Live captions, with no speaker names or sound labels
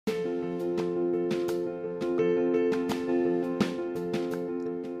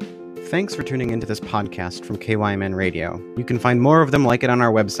Thanks for tuning into this podcast from KYMN Radio. You can find more of them like it on our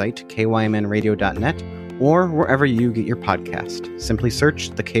website, kymnradio.net, or wherever you get your podcast. Simply search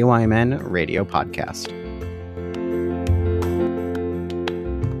the KYMN Radio Podcast.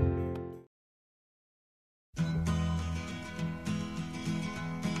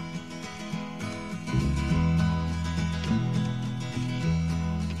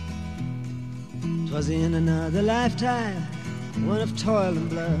 Was in another lifetime, one of toil and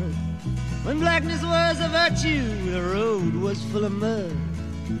blood. When blackness was a virtue, the road was full of mud.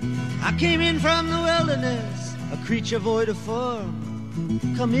 I came in from the wilderness, a creature void of form.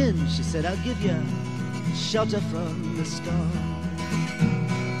 Come in, she said, I'll give you shelter from the storm.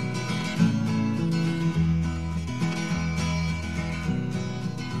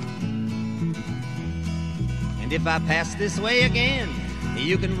 And if I pass this way again,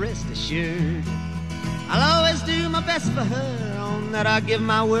 you can rest assured I'll always do my best for her, on that I give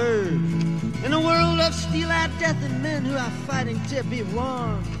my word. In a world of steel-eyed death and men who are fighting to be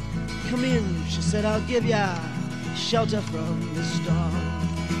warm. Come in, she said, I'll give ya shelter from the storm.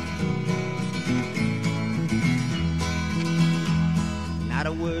 Not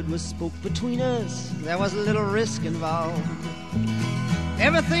a word was spoke between us, there was a little risk involved.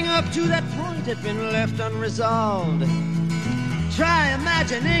 Everything up to that point had been left unresolved. Try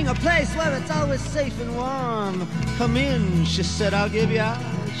imagining a place where it's always safe and warm. Come in, she said, I'll give you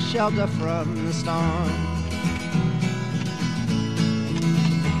shelter from the storm.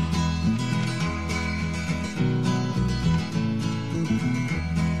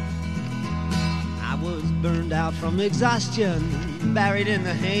 I was burned out from exhaustion, buried in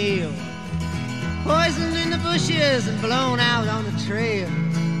the hail, poisoned in the bushes and blown out on the trail.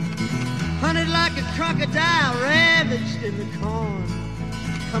 Hunted like a crocodile, ravaged in the corn.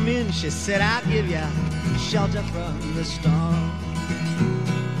 Come in, she said, I'll give you shelter from the storm.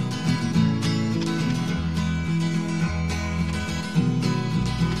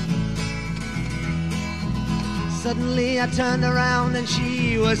 Suddenly I turned around and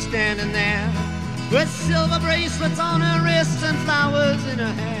she was standing there, with silver bracelets on her wrists and flowers in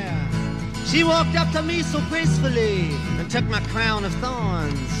her hair. She walked up to me so gracefully and took my crown of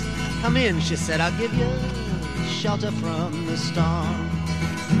thorns. Come in, she said, I'll give you shelter from the storm.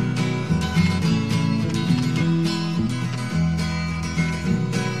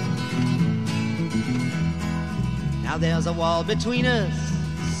 Now there's a wall between us,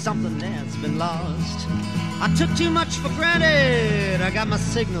 something that's been lost. I took too much for granted, I got my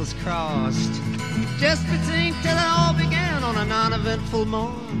signals crossed. Just between till it all began on a non-eventful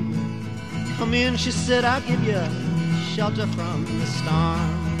morn. Come in, she said, I'll give you shelter from the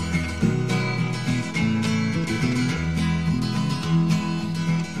storm.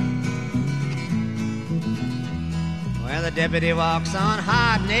 Well, the deputy walks on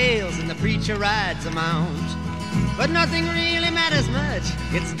hard nails and the preacher rides a mount. But nothing really matters much,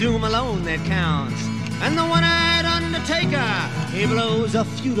 it's doom alone that counts. And the one-eyed undertaker, he blows a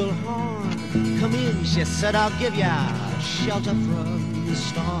feudal horn. Come in, she said, I'll give ya shelter from the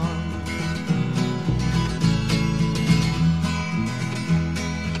storm.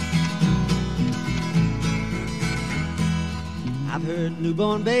 I've heard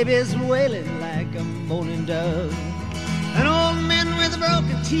newborn babies wailing like a moaning dove, and old men with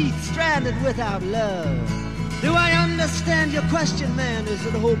broken teeth stranded without love. Do I understand your question, man? Is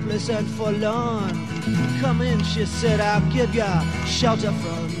it hopeless and forlorn? Come in, she said, I'll give you shelter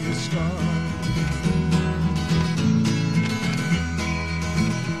from the storm.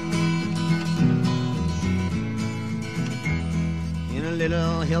 In a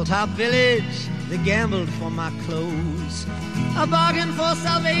little hilltop village, they gambled for my clothes. I bargained for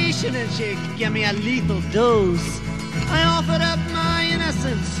salvation and she gave me a lethal dose. I offered up my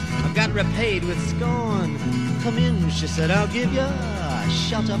innocence, I got repaid with scorn. Come in, she said, I'll give you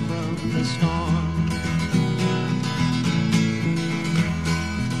shelter from the storm.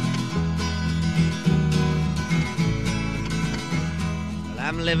 Well,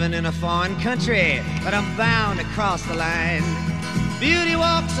 I'm living in a foreign country, but I'm bound to cross the line. Beauty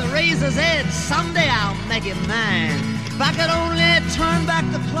walks a razor's edge, someday I'll make it mine. If I could only turn back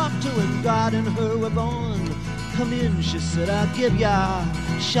the clock to when God and her were born. Come in, she said, I'll give ya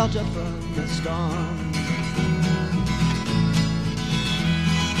shelter from the storm.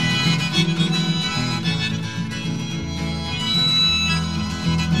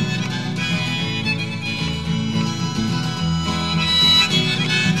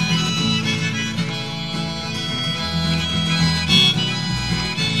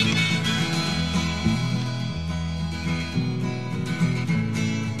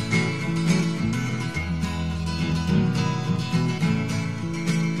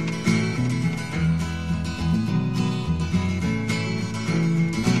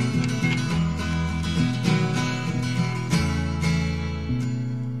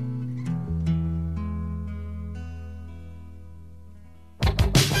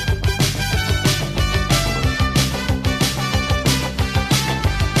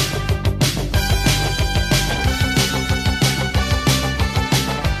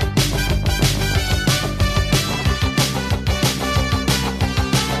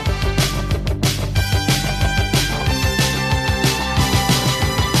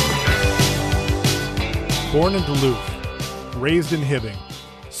 Born in Duluth, raised in Hibbing,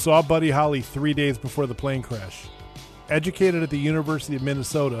 saw Buddy Holly 3 days before the plane crash. Educated at the University of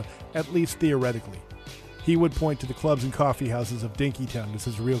Minnesota, at least theoretically. He would point to the clubs and coffee houses of Dinkytown as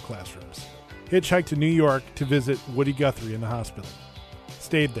his real classrooms. Hitchhiked to New York to visit Woody Guthrie in the hospital.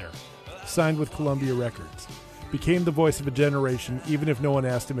 Stayed there. Signed with Columbia Records. Became the voice of a generation even if no one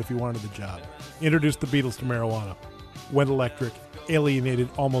asked him if he wanted the job. Introduced the Beatles to marijuana. Went electric. Alienated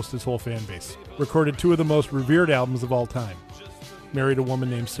almost his whole fan base. Recorded 2 of the most revered albums of all time. Married a woman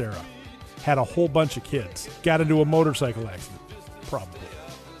named Sarah. Had a whole bunch of kids. Got into a motorcycle accident. Probably.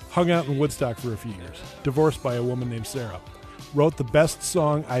 Hung out in Woodstock for a few years. Divorced by a woman named Sarah. Wrote the best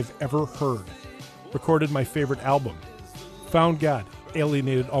song I've ever heard. Recorded my favorite album. Found God.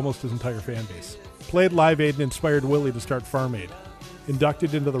 Alienated almost his entire fan base. Played Live Aid and inspired Willie to start Farm Aid.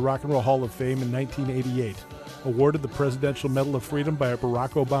 Inducted into the Rock and Roll Hall of Fame in 1988. Awarded the Presidential Medal of Freedom by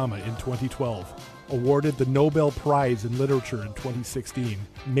Barack Obama in 2012. Awarded the Nobel Prize in Literature in 2016.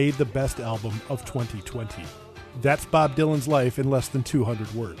 Made the best album of 2020. That's Bob Dylan's life in less than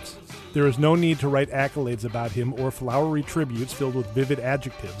 200 words. There is no need to write accolades about him or flowery tributes filled with vivid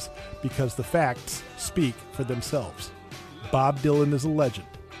adjectives because the facts speak for themselves. Bob Dylan is a legend.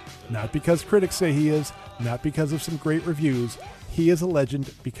 Not because critics say he is, not because of some great reviews. He is a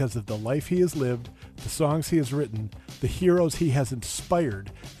legend because of the life he has lived, the songs he has written, the heroes he has inspired,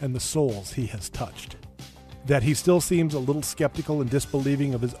 and the souls he has touched. That he still seems a little skeptical and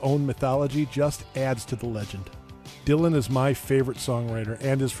disbelieving of his own mythology just adds to the legend. Dylan is my favorite songwriter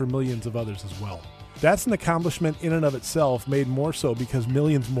and is for millions of others as well. That's an accomplishment in and of itself, made more so because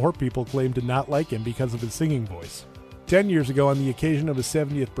millions more people claim to not like him because of his singing voice. 10 years ago, on the occasion of his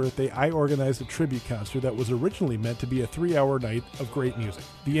 70th birthday, I organized a tribute concert that was originally meant to be a 3-hour night of great music.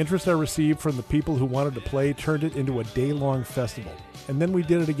 The interest I received from the people who wanted to play turned it into a day-long festival, and then we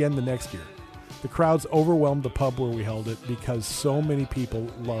did it again the next year. The crowds overwhelmed the pub where we held it because so many people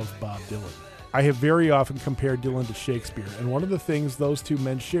love Bob Dylan. I have very often compared Dylan to Shakespeare, and one of the things those two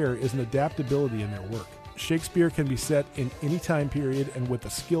men share is an adaptability in their work. Shakespeare can be set in any time period and with a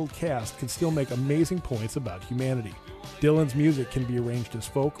skilled cast can still make amazing points about humanity. Dylan's music can be arranged as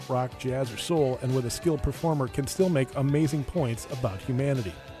folk, rock, jazz, or soul, and with a skilled performer can still make amazing points about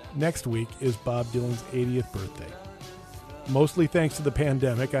humanity. Next week is Bob Dylan's 80th birthday. Mostly thanks to the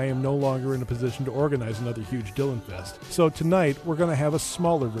pandemic, I am no longer in a position to organize another huge Dylan Fest, so tonight we're going to have a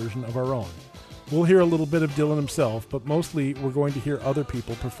smaller version of our own. We'll hear a little bit of Dylan himself, but mostly we're going to hear other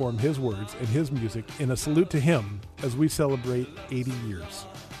people perform his words and his music in a salute to him as we celebrate 80 years.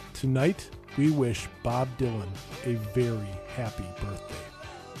 Tonight, we wish Bob Dylan a very happy birthday.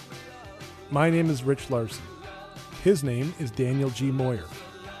 My name is Rich Larson. His name is Daniel G. Moyer.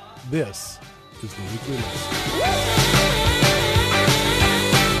 This is the Weekly List.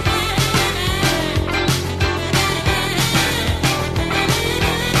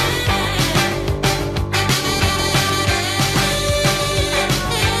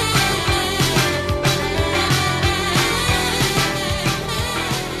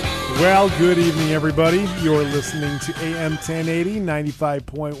 Well, good evening, everybody. You're listening to AM 1080,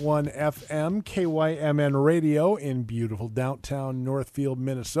 95.1 FM, KYMN Radio in beautiful downtown Northfield,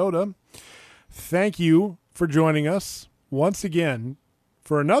 Minnesota. Thank you for joining us once again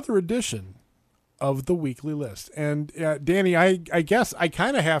for another edition of the Weekly List. And Danny, I guess I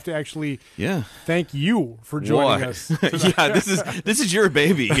kind of have to actually thank you for joining us. Yeah, this is your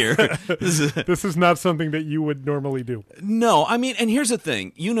baby here. This is not something that you would normally do. No, I mean, and here's the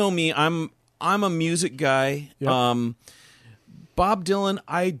thing. You know me, I'm a music guy. Yep. Bob Dylan,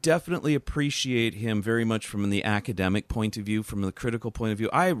 I definitely appreciate him very much from the academic point of view, from the critical point of view.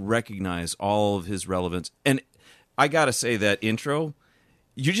 I recognize all of his relevance. And I got to say that intro,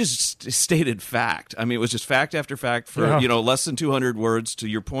 you just stated fact. I mean, it was just fact after fact for, less than 200 words to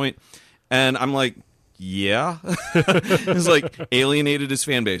your point. And I'm like, yeah. It's like alienated his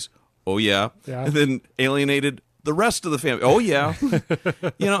fan base. Oh, yeah. And then alienated the rest of the family. Oh, yeah.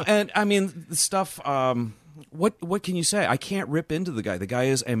 And I mean, the stuff, what can you say? I can't rip into the guy. The guy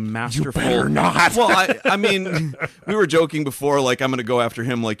is a masterful. You better not. Well, I mean, we were joking before, like, I'm going to go after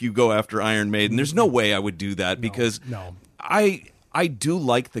him like you go after Iron Maiden. There's no way I would do that because I do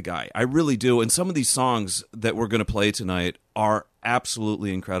like the guy. I really do. And some of these songs that we're going to play tonight are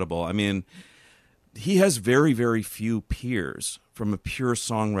absolutely incredible. I mean, he has very, very few peers from a pure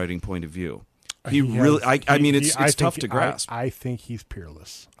songwriting point of view. It's tough to grasp. I think he's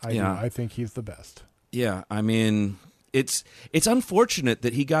peerless. I think he's the best. Yeah, I mean, it's unfortunate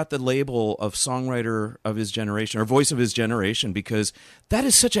that he got the label of songwriter of his generation or voice of his generation, because that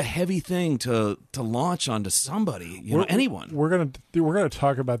is such a heavy thing to launch onto somebody, anyone. We're gonna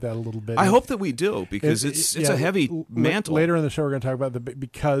talk about that a little bit. I hope that we do, because it's a heavy mantle. Later in the show, we're going to talk about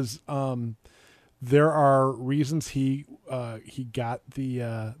because there are reasons he got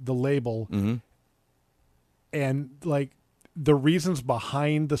the label, and like the reasons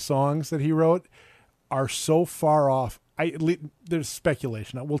behind the songs that he wrote are so far off. There's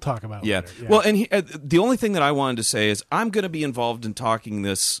speculation. We'll talk about it later. Yeah. Well, and the only thing that I wanted to say is I'm going to be involved in talking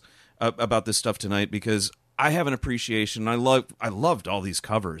about this stuff tonight, because I have an appreciation. I loved all these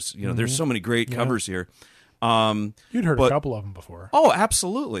covers. There's so many great covers here. You'd heard a couple of them before. Oh,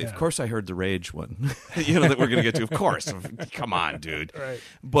 absolutely. Yeah. Of course I heard the Rage one, that we're going to get to. Of course. Come on, dude. Right.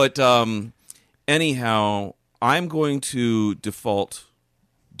 But anyhow, I'm going to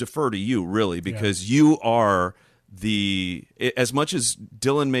defer to you, really, because you are as much as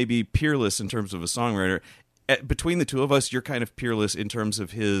Dylan may be peerless in terms of a songwriter, between the two of us, you're kind of peerless in terms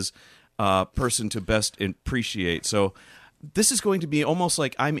of his person to best appreciate. So this is going to be almost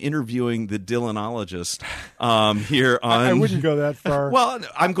like I'm interviewing the Dylanologist here on... I wouldn't go that far. Well,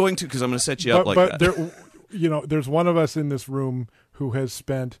 I'm going to, because I'm going to set you up like that. But there's one of us in this room who has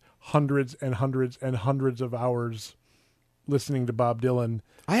spent hundreds and hundreds and hundreds of hours listening to Bob Dylan.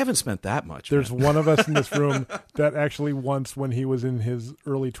 I haven't spent that much. There's one of us in this room that actually once, when he was in his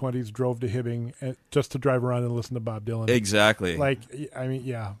early 20s, drove to Hibbing just to drive around and listen to Bob Dylan. Exactly.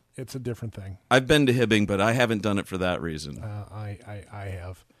 It's a different thing. I've been to Hibbing, but I haven't done it for that reason. I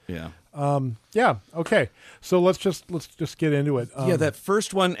have. Yeah. Okay. So let's just get into it. That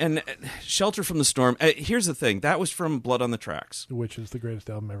first one, and Shelter from the Storm. Here's the thing. That was from Blood on the Tracks, which is the greatest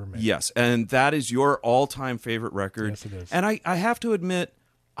album ever made. Yes, and that is your all-time favorite record. Yes, it is. And I have to admit,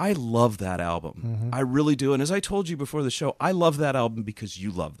 I love that album. Mm-hmm. I really do. And as I told you before the show, I love that album because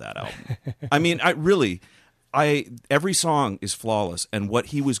you love that album. I mean, every song is flawless, and what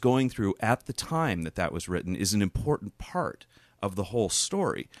he was going through at the time that was written is an important part of the whole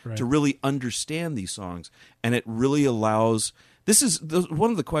story, right, to really understand these songs. And it really allows... This is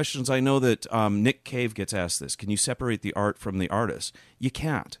one of the questions I know that Nick Cave gets asked this. Can you separate the art from the artist? You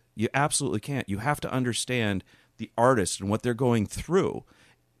can't. You absolutely can't. You have to understand the artist and what they're going through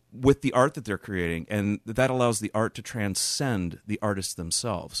with the art that they're creating, and that allows the art to transcend the artists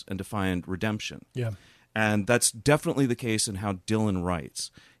themselves and to find redemption. Yeah. And that's definitely the case in how Dylan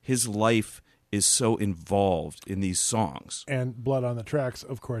writes. His life is so involved in these songs. And Blood on the Tracks,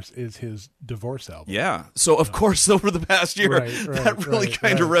 of course, is his divorce album. Yeah. So, of course, over the past year, that really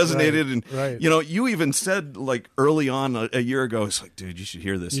kind of resonated. And, you even said, like, early on a year ago, it's like, dude, you should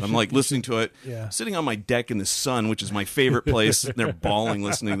hear this. I'm, listening to it, sitting on my deck in the sun, which is my favorite place, sitting there bawling,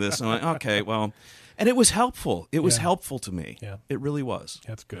 listening to this. I'm like, okay, well... And it was helpful. It was helpful to me. Yeah. It really was.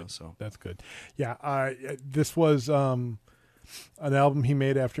 That's good. So that's good. Yeah. This was an album he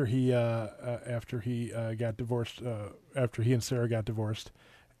made after he got divorced. After he and Sarah got divorced,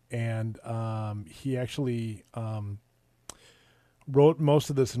 and he actually wrote most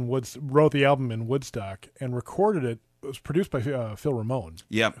of this wrote the album in Woodstock and recorded it. It was produced by Phil Ramone.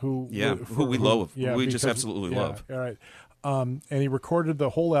 Yeah. Who we love. Yeah, we just absolutely love. All right. And he recorded the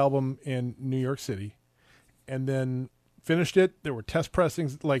whole album in New York City, and then finished it. There were test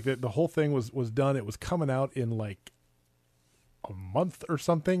pressings, like the whole thing was done. It was coming out in like a month or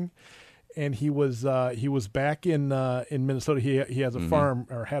something, and he was back in Minnesota. He has a farm,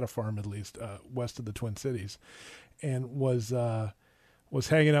 or had a farm at least, west of the Twin Cities, and was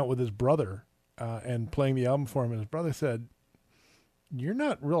hanging out with his brother and playing the album for him. And his brother said, "You're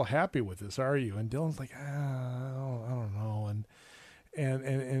not real happy with this, are you?" And Dylan's like, I don't know.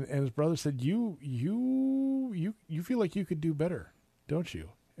 And his brother said, you feel like you could do better, don't you?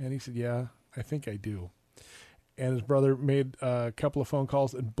 And he said, "Yeah, I think I do." And his brother made a couple of phone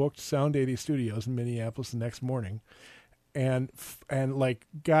calls and booked Sound 80 Studios in Minneapolis the next morning, and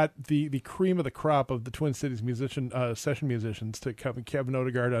got the cream of the crop of the Twin Cities session musicians to come. Kevin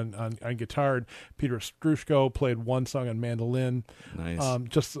Odegaard on guitar, and Peter Strushko played one song on mandolin. Nice.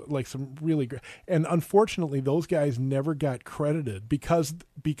 Just like some really great. And unfortunately, those guys never got credited because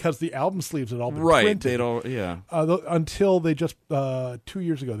the album sleeves had all been printed. Until they just 2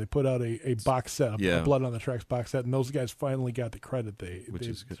 years ago they put out a box set, a Blood on the Tracks box set, and those guys finally got the credit which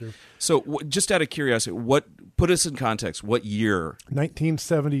is good. Deserve. So, just out of curiosity, put us in context? What year?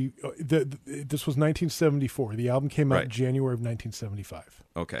 1970. This was 1974. The album came out in January of 1975.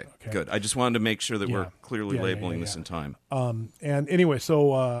 Okay, good. I just wanted to make sure that we're clearly labeling this in time. And anyway,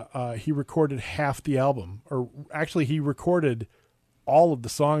 so he recorded half the album, or actually he recorded all of the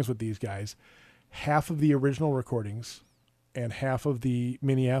songs with these guys. half of the original recordings and half of the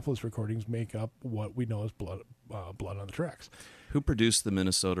Minneapolis recordings make up what we know as Blood on the Tracks. Who produced the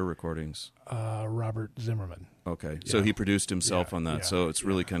Minnesota recordings? Robert Zimmerman. Okay, so he produced himself on that. So it's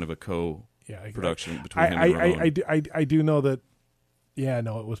really kind of a co-production between him and Ramon. I do know that. Yeah,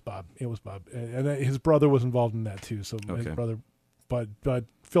 no, it was Bob. It was Bob, and his brother was involved in that too. So his brother, but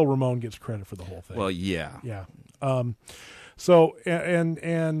Phil Ramone gets credit for the whole thing. Well, yeah. So it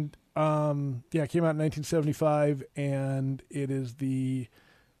came out in 1975, and it is the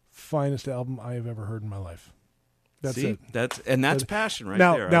finest album I have ever heard in my life. That's it. That's passion right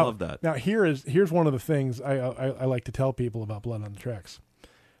there. I love that. Now here's one of the things I like to tell people about Blood on the Tracks.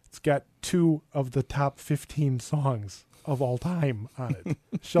 It's got 2 of the top 15 songs of all time on it.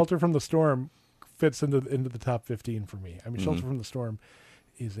 Shelter from the Storm fits into the top 15 for me. I mean, Shelter from the Storm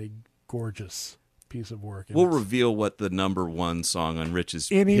is a gorgeous piece of work. We'll reveal what the number 1 song on Rich's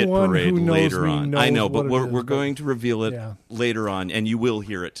hit Anyone parade who knows later me on. knows I know, what but we're going to reveal it later on, and you will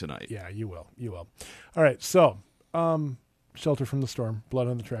hear it tonight. Yeah, you will. You will. All right, so Shelter from the Storm, Blood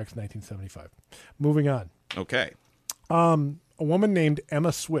on the Tracks, 1975. Moving on. Okay. A woman named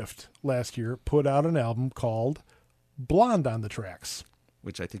Emma Swift last year put out an album called Blonde on the Tracks,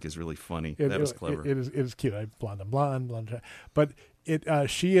 which I think is really funny. That was clever. It is cute. Blonde on blonde. But Emma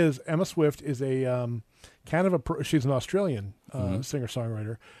Swift is a she's an Australian singer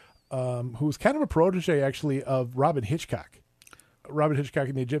songwriter who's kind of a protege actually of Robin Hitchcock. Robin Hitchcock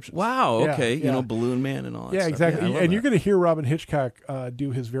and the Egyptians. Wow. Okay. You know, Balloon Man and all that. Yeah, stuff. exactly. Yeah, and you're going to hear Robin Hitchcock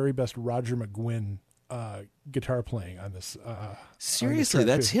do his very best Roger McGuinn guitar playing on this. Seriously,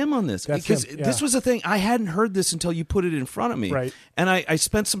 that's him on this. That's because him, yeah. this was the thing. I hadn't heard this until you put it in front of me. Right. And I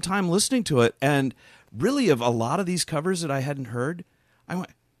spent some time listening to it. And really, of a lot of these covers that I hadn't heard, I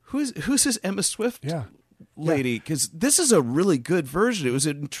went, who's this Emma Swift lady? Because this is a really good version. It was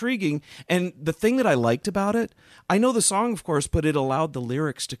intriguing. And the thing that I liked about it, I know the song, of course, but it allowed the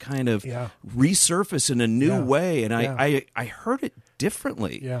lyrics to kind of resurface in a new way. And I heard it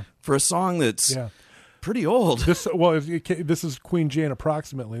differently for a song that's pretty old. This is Queen Jane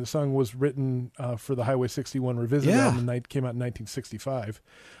approximately. The song was written for the Highway 61 Revisit album, came out in 1965.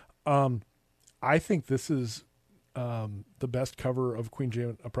 I think this is the best cover of Queen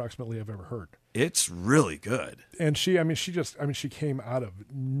Jane approximately I've ever heard. It's really good. And she came out of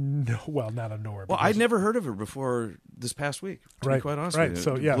not out of nowhere. Well, I'd never heard of her before this past week, to be quite honest with you.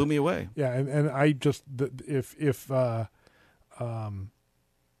 So, it blew me away. Yeah, and I just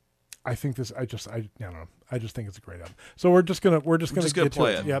I think this. I don't know. I just think it's a great album. So we're just gonna get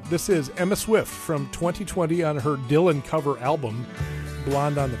play to it. Yeah, this is Emma Swift from 2020 on her Dylan cover album,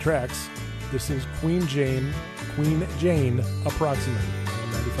 Blonde on the Tracks. This is Queen Jane approximately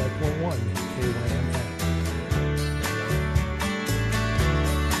on 95.1 KYMN.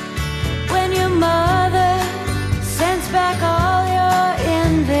 When your mother sends back all your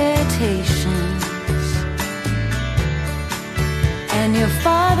invitations, and your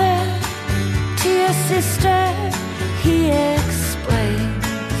father to your sister, he explains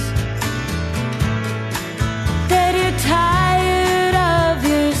that you're tired of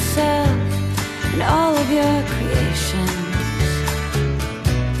yourself and all of your creations.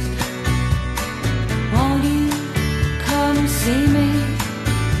 Won't you come see me,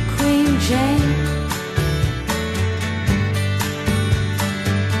 Queen Jane?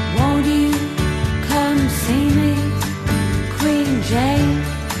 Won't you come see me, Queen Jane?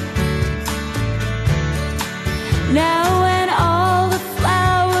 Now when all the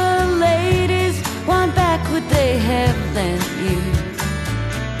flower ladies want back what they have lent you,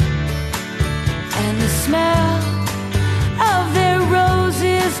 and the smell of their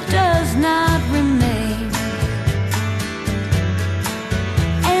roses does not remain,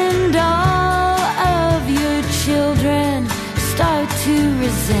 and all of your children start to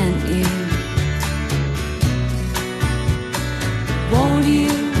resent you, won't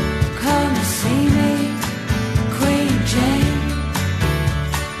you come see me, Queen Jane?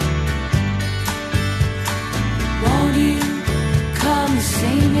 Won't you come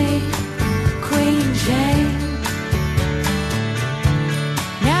see me, Queen Jane?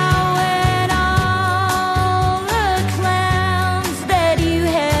 Now when all the clowns that you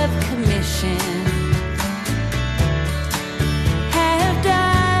have commissioned have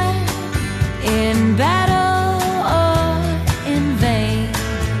died in battle or in vain,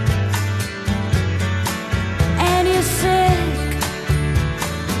 and you're sick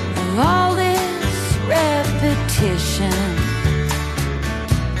of all this repetition,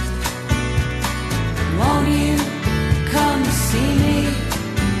 won't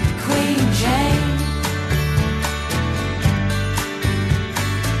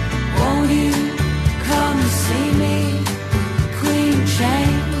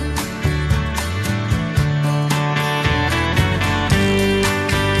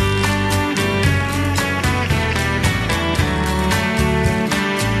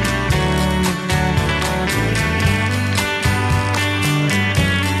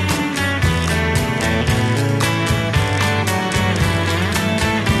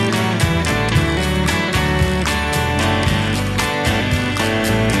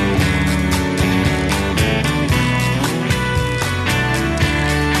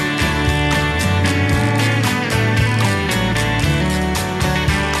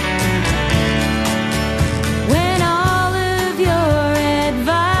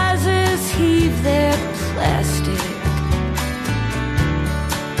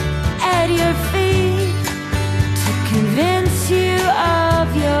your feet to convince you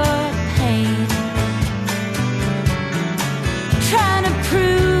of your pain. Trying to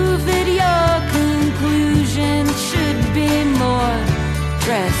prove that your conclusion should be more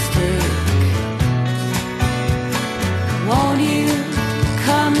drastic. Won't you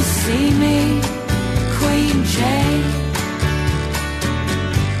come see me, Queen Jane?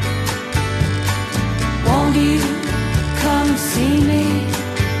 Won't you come see me,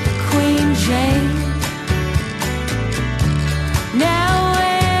 Queen Jane? Now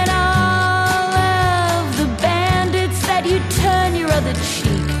when all of the bandits that you turn your other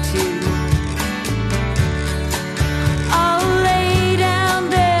cheek to all lay down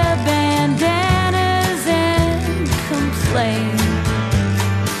their bandanas and complain,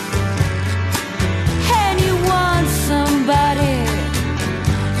 and you want somebody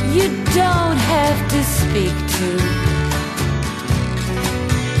you don't have to speak to,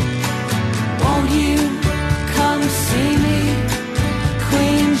 won't you come see me,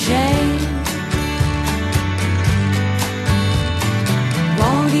 Queen Jane?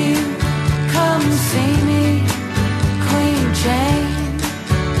 Won't you come see me, Queen Jane?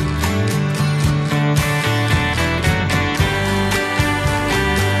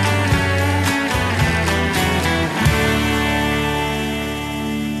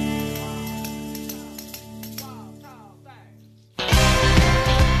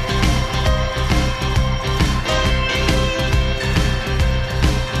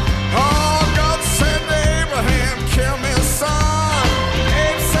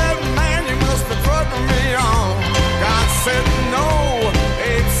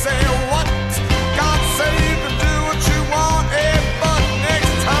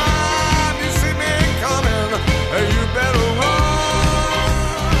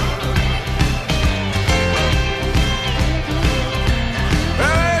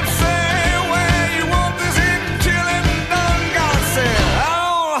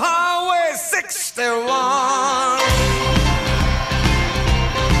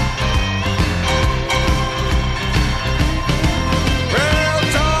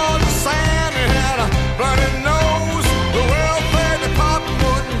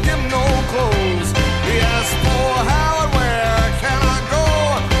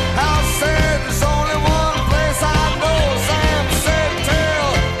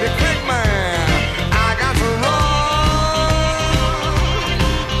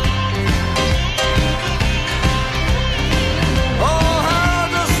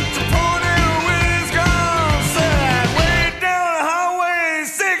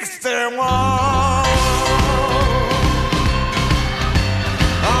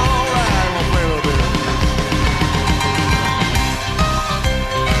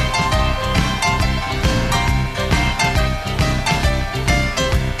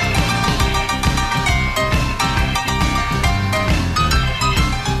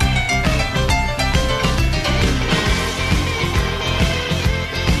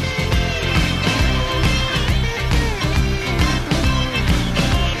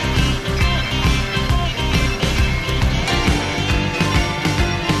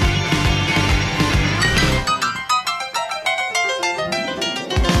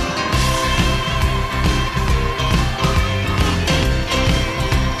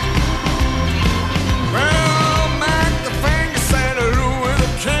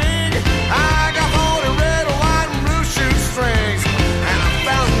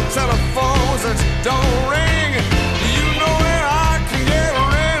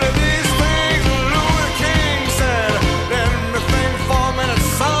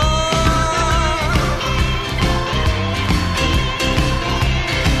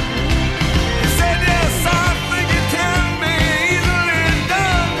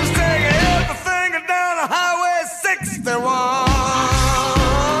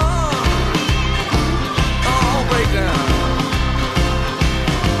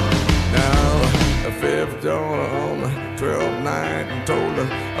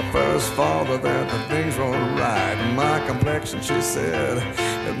 father that the things weren't right. My complexion, she said,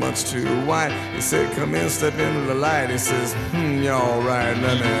 is much too white. He said, come in, step into the light. He says, you're all right.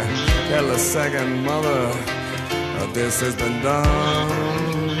 Let me tell the second mother this has been done.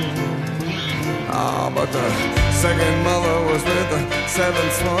 But the second mother was with the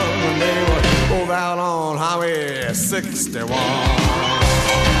seventh one, and they were both out on Highway 61.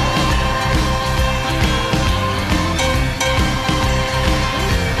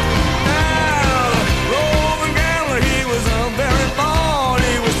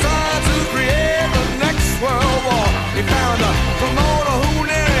 He found a promoter who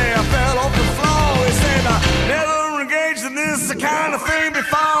nearly fell off the floor. He said, never engaged in this kind of thing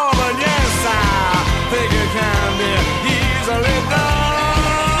before, but yes, I think it can be easily done.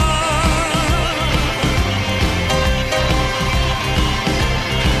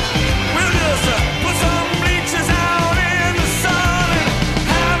 We'll just put some bleachers out in the sun and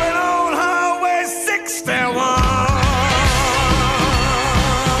have it on Highway 61.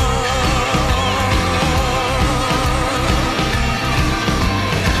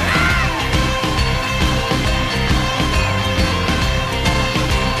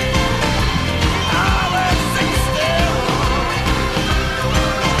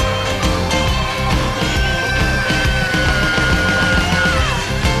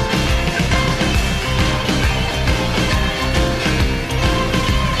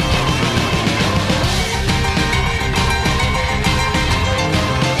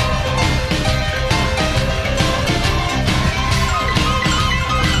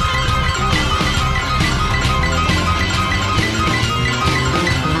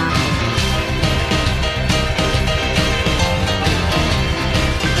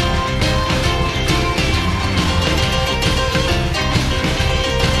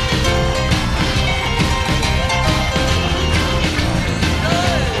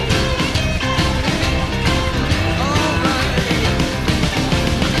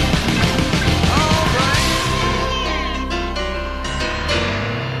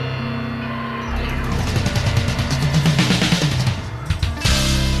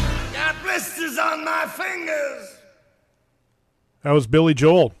 That was Billy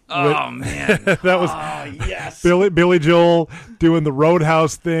Joel. Oh, man. That was yes. Billy Joel doing the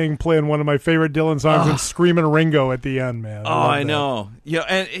Roadhouse thing, playing one of my favorite Dylan songs, and screaming Ringo at the end, man. I know. Yeah,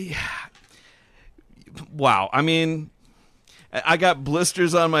 and wow. I mean, I got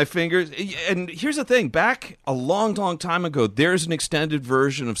blisters on my fingers. And here's the thing. Back a long, long time ago, there's an extended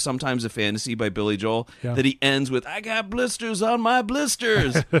version of Sometimes a Fantasy by Billy Joel that he ends with, I got blisters on my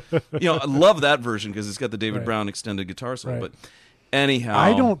blisters. I love that version because it's got the David Brown extended guitar solo. Right. But anyhow,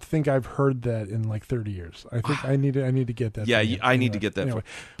 I don't think I've heard that in like 30 years. I think I need to get that. Yeah, thing. I need to get that. Anyway.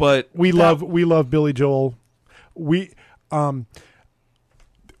 But we love Billy Joel. We're going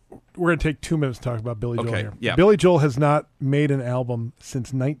to take 2 minutes to talk about Billy Joel here. Yeah. Billy Joel has not made an album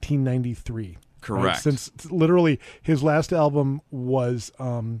since 1993. Correct. Right? Since literally his last album was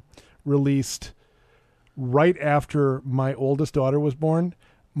released right after my oldest daughter was born.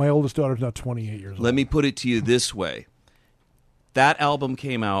 My oldest daughter is now 28 years old. Let me put it to you this way. That album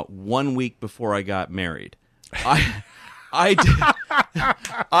came out 1 week before I got married. I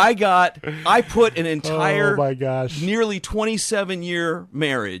put an entire nearly 27-year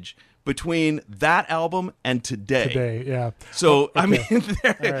marriage between that album and today. Yeah. So, okay. I mean,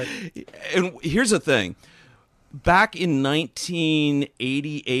 Right. And here's the thing. Back in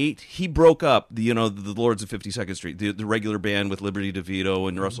 1988, he broke up the Lords of 52nd Street, the regular band with Liberty DeVito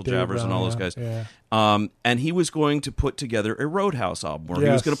and Russell David Javers and all those guys. Yeah. And he was going to put together a Roadhouse album where he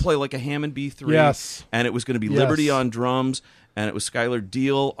was going to play like a Hammond B3. Yes. And it was going to be Liberty on drums, and it was Skylar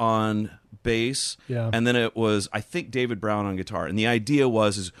Deal on bass, and then it was, I think, David Brown on guitar. And the idea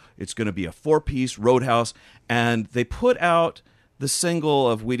was it's going to be a 4-piece Roadhouse, and they put out the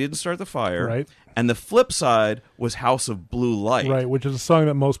single of We Didn't Start the Fire, right? And the flip side was House of Blue Light. Right, which is a song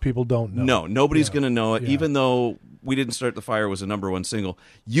that most people don't know. No, nobody's going to know it, even though We Didn't Start the Fire was a #1 single.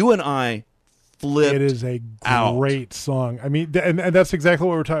 You and I flipped It is a great song. I mean, and that's exactly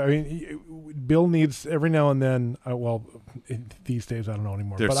what we're talking. I mean, Bill needs every now and then, these days I don't know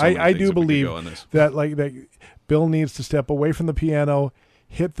anymore. There's but so many I things do that we could believe go on this. that Bill needs to step away from the piano,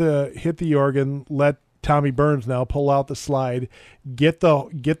 hit the organ, let Tommy Burns now pull out the slide, get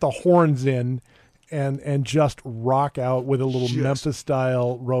the horns in, and just rock out with a little Memphis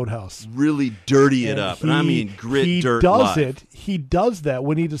style Roadhouse. Really dirty it up. And I mean grit, dirt, live. He does that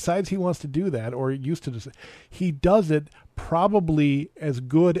when he decides he wants to do that, or used to decide. He does it probably as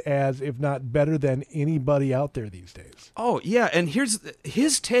good as, if not better than, anybody out there these days. Oh, yeah. And here's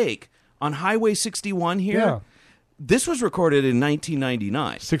his take on Highway 61 here. Yeah. This was recorded in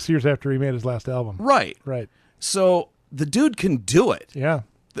 1999. 6 years after he made his last album. Right. Right. So the dude can do it. Yeah.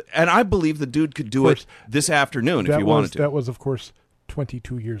 And I believe the dude could do it this afternoon if he wanted to. That was, of course,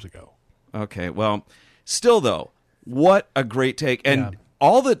 22 years ago. Okay. Well, still, though, what a great take. And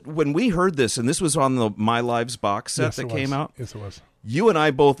when we heard this, and this was on the My Lives box set that came out. Yes, it was. You and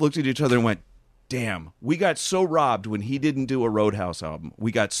I both looked at each other and went, damn, we got so robbed when he didn't do a Roadhouse album.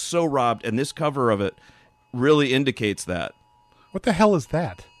 We got so robbed, and this cover of it really indicates that. What the hell is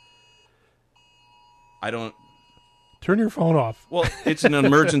that? I don't... Turn your phone off. Well, it's an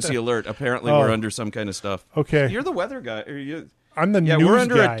emergency alert. Apparently, we're under some kind of stuff. Okay. You're the weather guy. Or you... I'm the Yeah, news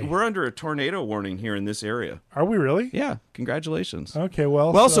guy. we're under a tornado warning here in this area. Are we really? Yeah, congratulations. Okay,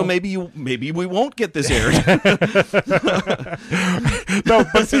 well. Well, so maybe we won't get this aired. No,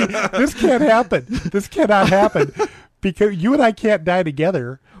 but see, this can't happen. This cannot happen because you and I can't die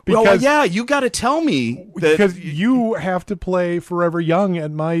together. Because, well, yeah, you got to tell me that because you have to play Forever Young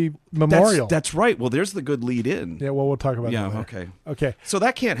at my memorial. That's right. Well, there's the good lead in. Yeah, well, we'll talk about Yeah, that later. okay. Okay. So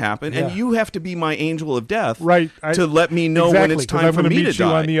that can't happen, Yeah. and you have to be my angel of death, Right. to let me know exactly, when it's 'cause time I'm for gonna me meet to you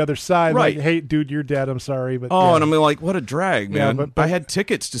die. on the other side. Right. Like, hey, dude, you're dead. I'm sorry, but Oh, yeah. and I'm like, what a drag, Yeah, man. but- I had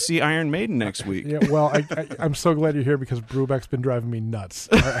tickets to see Iron Maiden next week. Yeah, well, I'm so glad you're here because Brubeck's been driving me nuts.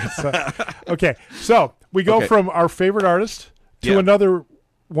 All right, okay, so we go Okay. from our favorite artist to Yeah. another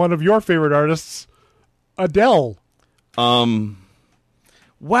one of your favorite artists, Adele.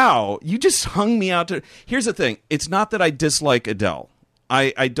 Wow, you just hung me out to. Here's the thing: it's not that I dislike Adele.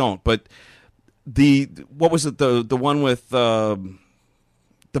 I don't. But what was it? The one with the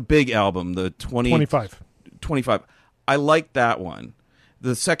big album, the 25. 25. I liked that one.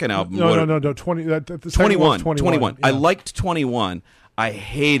 The second album. No, what- no. 20. The second one's 21. Yeah. I liked 21. I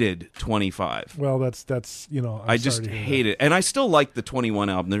hated 25. Well, that's I'm I just sorry to hear hate it, and I still like the 21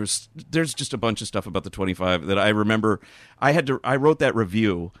 album. There's just a bunch of stuff about the 25 that I remember. I wrote that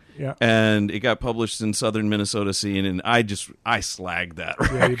review, Yeah. and it got published in Southern Minnesota Scene, and I slagged that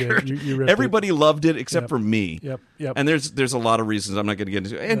Yeah, you did. record. You ripped it. Everybody loved it except Yep. for me. Yep. And there's a lot of reasons I'm not going to get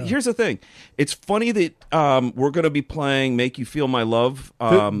into. And here's the thing: it's funny that we're going to be playing "Make You Feel My Love"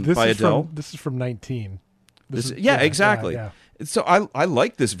 This by is Adele. This is from 19. Yeah, exactly. Yeah. So I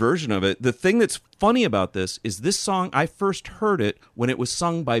like this version of it. The thing that's funny about this is this song, I first heard it when it was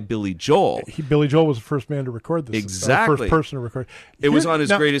sung by Billy Joel. Billy Joel was the first man to record this. Exactly. First person to record. It was Here- on his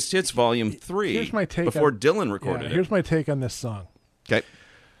now, Greatest Hits Volume 3 here's my take before on- Dylan recorded Here's it. my take on this song. Okay.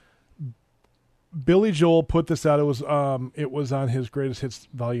 Billy Joel put this out. It was on his Greatest Hits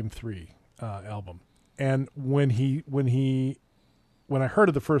Volume 3 album. And when I heard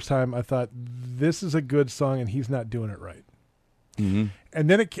it the first time, I thought this is a good song, and he's not doing it right. Mm-hmm. And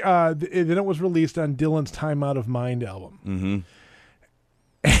then it was released on Dylan's Time Out of Mind album.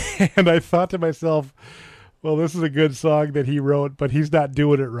 Mm-hmm. And I thought to myself, well, this is a good song that he wrote, but he's not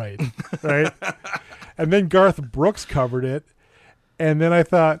doing it right. Right? And then Garth Brooks covered it. And then I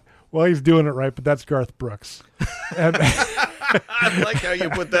thought, well, he's doing it right, but that's Garth Brooks. And I like how you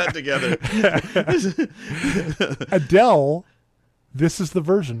put that together. Adele, this is the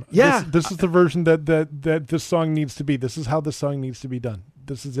version. Yeah. This is the version that this song needs to be. This is how the song needs to be done.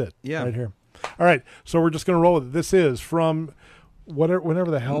 This is it. Yeah. Right here. All right. So we're just going to roll with it. This is from whenever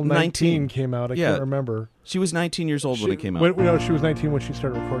the hell 19 came out. I Yeah. can't remember. She was 19 years old when it came out. She was 19 when she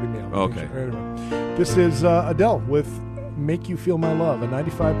started recording the album. Okay. Anyway, this is Adele with Make You Feel My Love, a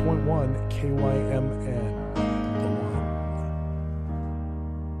 95.1 KYMN. The One.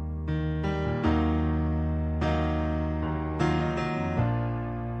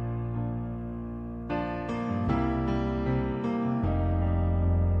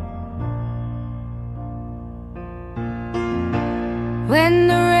 When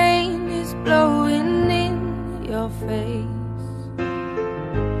the rain is blowing in your face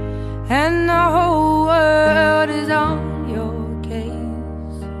and the whole world is on your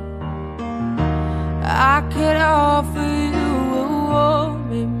case, I could offer you a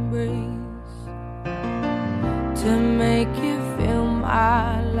warm embrace to make you feel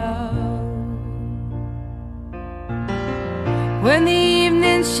my love. When the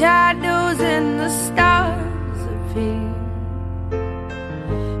evening shadows and the stars appear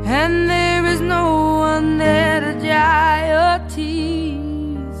and there is no one there to dry your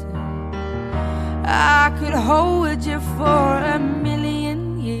tears, I could hold you for a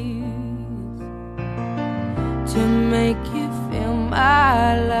million years to make you feel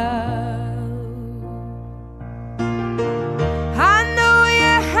my love. I know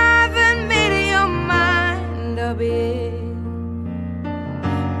you haven't made your mind up yet,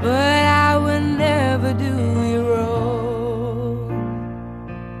 but I will never do you wrong.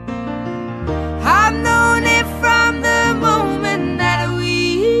 I've known it from the moment that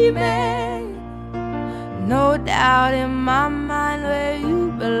we met, no doubt in my mind where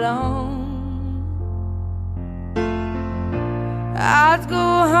you belong. I'd go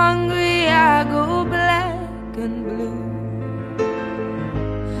hungry, I go black and blue,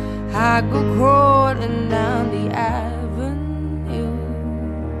 I go crawling down the avenue.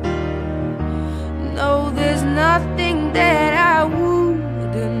 No, there's nothing that I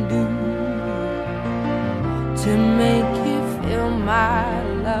wouldn't do to make you feel my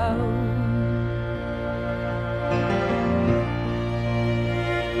love.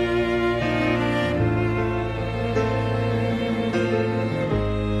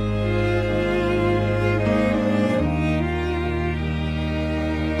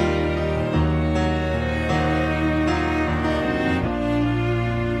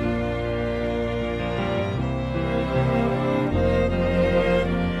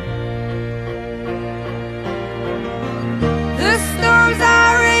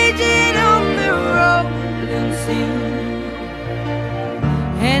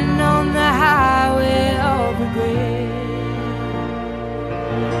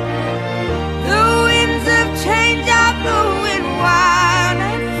 flowing wild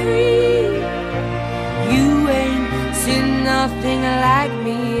and free. You ain't seen nothing like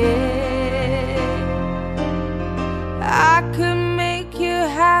me yet. I could make you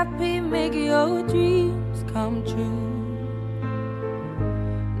happy, make your dreams come true.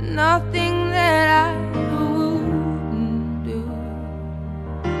 Nothing that I wouldn't do.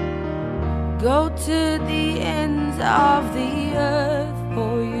 Go to the ends of the earth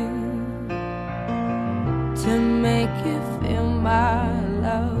for you, to make you feel my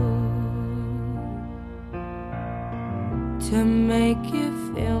love, to make you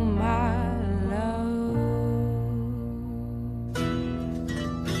feel my love.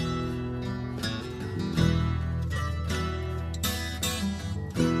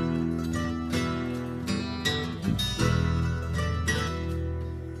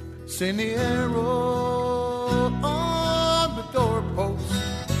 Seen the arrow on the doorpost,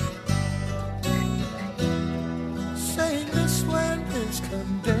 saying this land is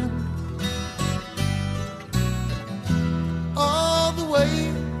condemned. All the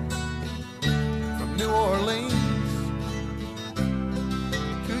way from New Orleans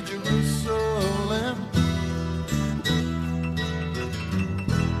to Jerusalem.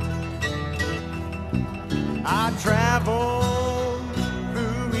 I traveled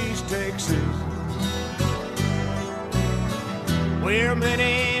through East Texas, where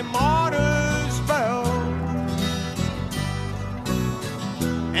many martyrs fell,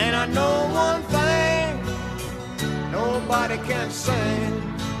 and I know one thing: nobody can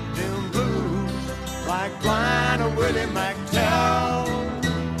sing them blues like Blind or Willie McTell.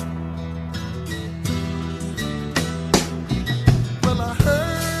 Well, I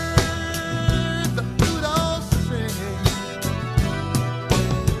heard the Rudolphs singing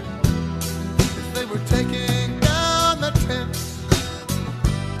as they were taking down the tents.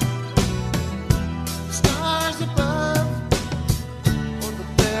 Stars above on the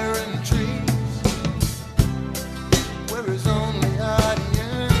barren trees, where his only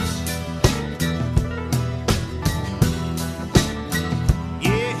audience.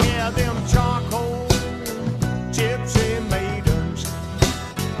 You hear them charcoal gypsy maidens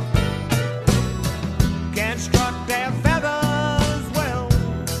can strut their feathers well,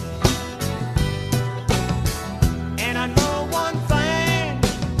 and I know one thing: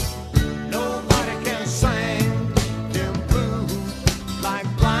 nobody can sing them blues like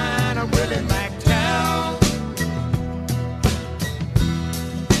Blind or Willie McTell.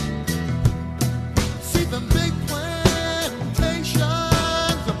 See them big plantations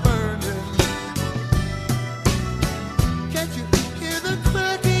are burning. Can't you hear the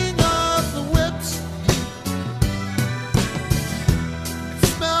cracking of the whips?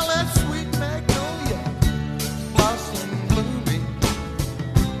 Smell that sweet magnolia blossom blooming.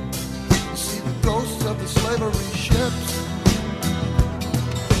 See the ghosts of the slavery ships.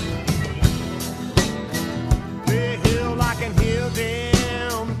 The hill, I can hear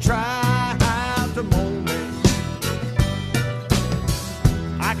them try to mold me.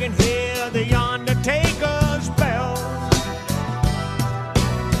 I can hear the undertaker's bell,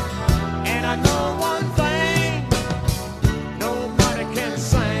 and I know one thing: nobody can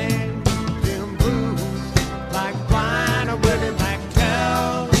sing them blues like Blind or Willie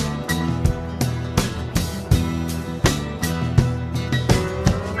McTell.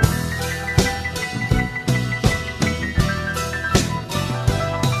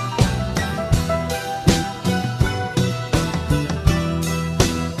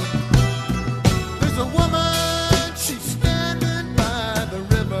 There's a woman, she's standing by the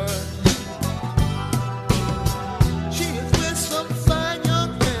river. She is with some fine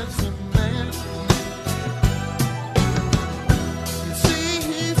young handsome man. You see,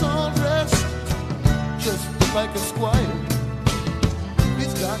 he's all dressed just like a squire.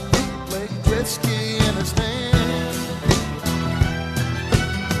 He's got bootleg whiskey in his hand.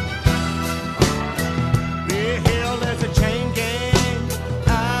 Beer Hill, there's a chain gang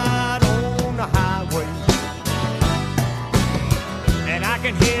out on the highway, and I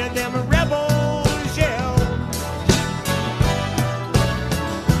can hear them rebels yell.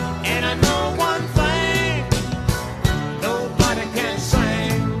 And I know one thing: nobody can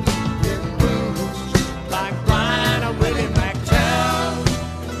sing them blues like Blind or Willie McTell.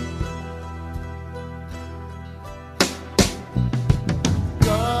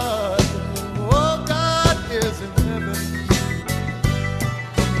 God, oh God is in heaven,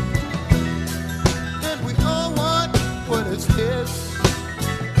 and we all want what is his.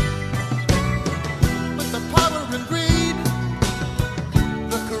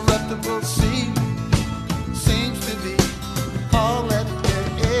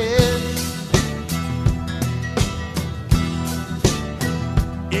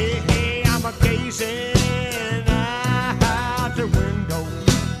 gazing out the window.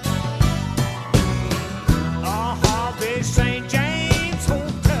 Harvey St. James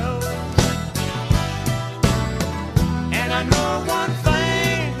Hotel. And I know one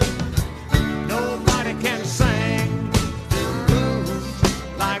thing, nobody can sing the blues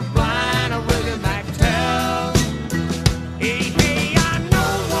like Blind Willie McTell. Hey, hey, I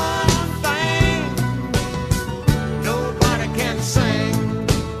know one thing, nobody can sing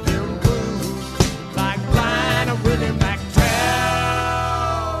them blues like Blind Willie McTell.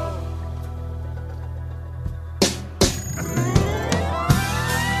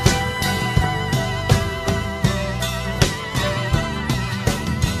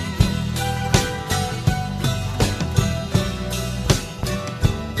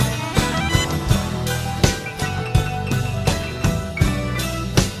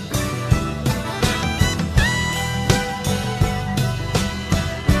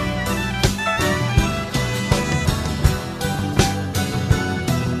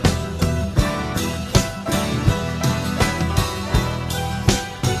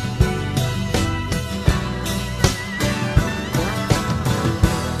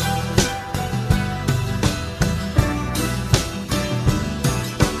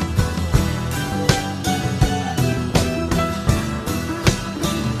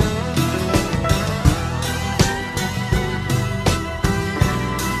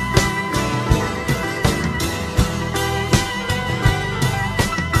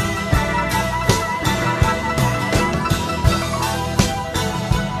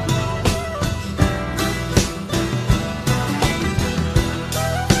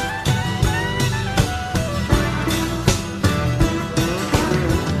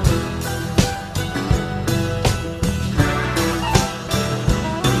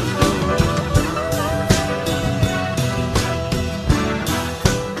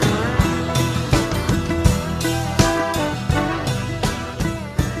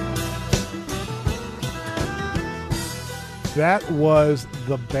 That was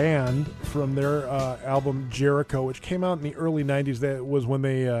the band from their album Jericho, which came out in the early 90s. That was when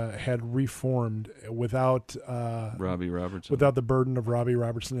they had reformed without Robbie Robertson. without the burden of Robbie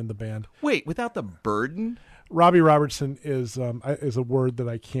Robertson in the band. Wait, without the burden? Robbie Robertson is a word that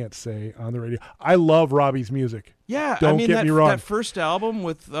I can't say on the radio. I love Robbie's music. Yeah, Don't I mean, get me wrong. that first album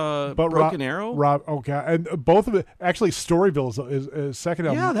with But Broken Arrow. And both of it. Actually, Storyville is second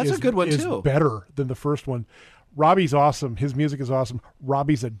album. Yeah, that's a good one, is too. better than the first one. Robbie's awesome. His music is awesome.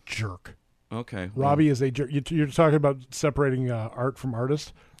 Robbie's a jerk. Okay. Robbie is a jerk. You're talking about separating art from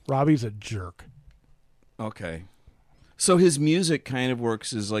artist. Robbie's a jerk. Okay. So his music kind of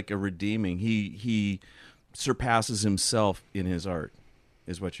works as like a redeeming. He surpasses himself in his art,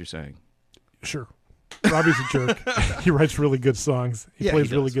 is what you're saying. Sure. Robbie's a jerk. He writes really good songs. He Yeah, plays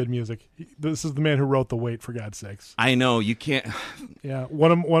he really does. good music. This is the man who wrote The Wait, for God's sakes. I know you can't. Yeah,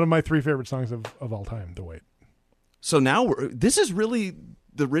 one of my three favorite songs of all time, The Wait. So now this is really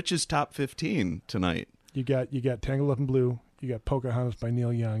the richest top 15 tonight. You got Tangled Up in Blue. You got Pocahontas by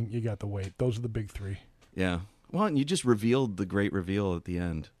Neil Young. You got The Wait. Those are the big three. Yeah. Well, and you just revealed the great reveal at the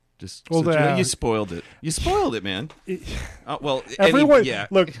end. Well, You spoiled it. You spoiled it, man. Everyone, yeah.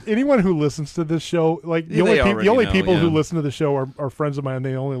 look, anyone who listens to this show, like the Yeah, only, they already the only know, people who yeah. listen to the show are friends of mine.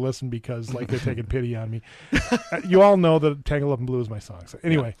 They only listen because like they're taking pity on me. You all know that Tangled Up in Blue is my song. So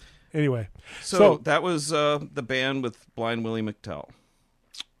anyway. So that was the band with Blind Willie McTell.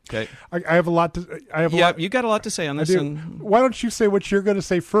 Okay. I have a lot to. I have. A lot, You got a lot to say on I this. do. And Why don't you say what you're going to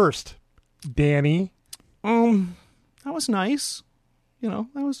say first, Danny? that was nice. That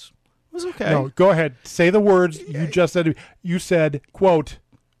was okay. No, go ahead. Say the words you just said. You said, "quote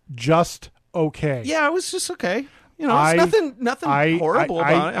just okay." Yeah, it was just okay. It's nothing horrible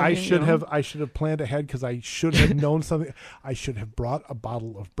about it. I should have planned ahead because I should have known something. I should have brought a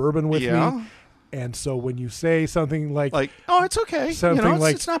bottle of bourbon with me. And so when you say something like oh, it's okay. Something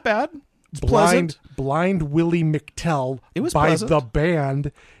like it's not bad. It's pleasant. Blind Willie McTell It was by pleasant. the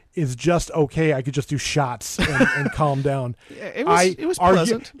band is just okay. I could just do shots and calm down. It was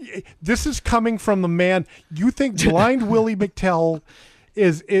pleasant. This is coming from the man. You think Blind Willie McTell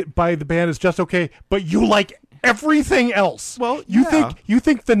by the band is just okay, but you like everything else. Well, you yeah.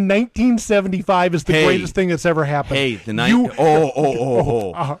 think the 1975 is the greatest thing that's ever happened. Hey, the No.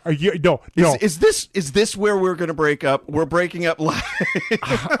 Is this where we're going to break up? We're breaking up live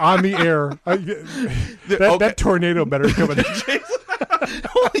On the air. That tornado better come in.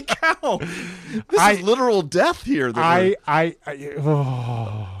 Holy cow! This is literal death here. I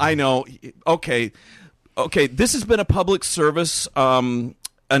know. Okay. This has been a public service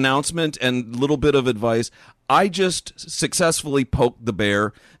announcement and little bit of advice. I just successfully poked the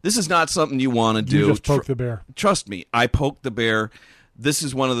bear. This is not something you want to do. You just poked the bear. Trust me, I poked the bear. This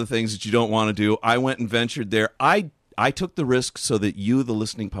is one of the things that you don't want to do. I went and ventured there. I took the risk so that you, the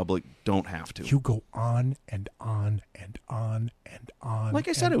listening public, don't have to. You go on and on and on and on. Like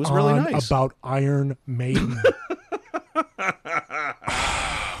I said, and it was really on nice. About Iron Maiden.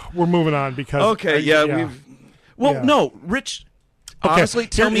 We're moving on because... Okay, yeah. Well, Yeah. no, Rich... Okay. Honestly,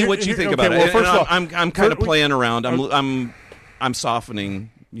 tell me what you think about well, it. first of all, I'm kind of playing around. I'm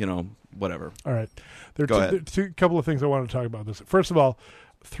softening, whatever. All right. There Go are ahead. two couple of things I want to talk about this. First of all,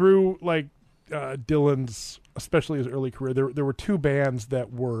 through Dylan's, especially his early career, there were two bands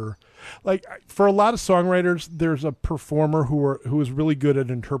that were like, for a lot of songwriters, there's a performer who is really good at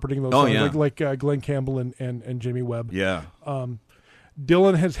interpreting those songs, yeah. like Glenn Campbell and Jimmy Webb. Yeah.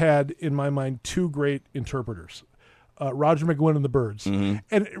 Dylan has had, in my mind, two great interpreters. Roger McGuinn and the Byrds. Mm-hmm.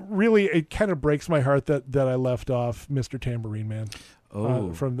 And it kind of breaks my heart that I left off Mr. Tambourine Man.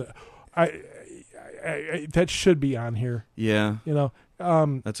 Oh. From the, I that should be on here. Yeah.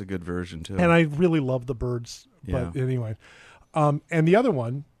 That's a good version, too. And I really love the Byrds. But anyway. And the other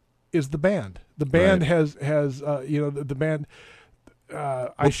one is the band. The band Right. has the band...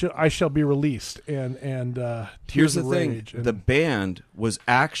 I shall be released and Here's Tears the of thing: Rage and, the band was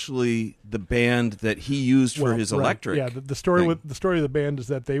actually the band that he used for his right. electric. Yeah, the story thing. the story of the band is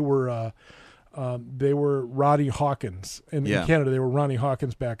that they were Roddy Hawkins in Canada. They were Ronnie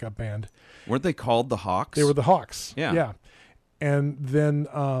Hawkins' backup band. Weren't they called the Hawks? They were the Hawks. Yeah. And then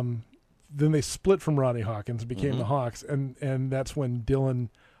they split from Ronnie Hawkins and became Mm-hmm. the Hawks, and that's when Dylan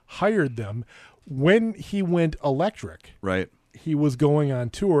hired them. When he went electric, right. he was going on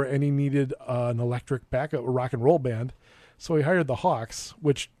tour and he needed an electric backup, a rock and roll band. So he hired the Hawks,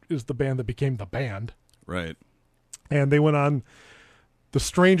 which is the band that became the band. Right. And they went on the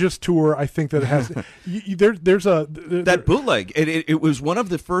strangest tour I think that has. There's That bootleg. It was one of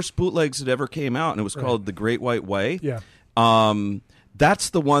the first bootlegs that ever came out, and it was called The Great White Way. Yeah. That's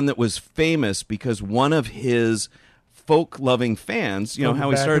the one that was famous because one of his folk-loving fans, From how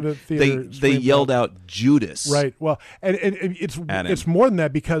the he back started, of the theater they screamed yelled out Judas. Right. Well, and it's more than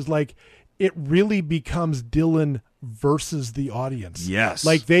that because it really becomes Dylan versus the audience. Yes.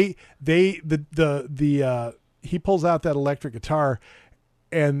 Like he pulls out that electric guitar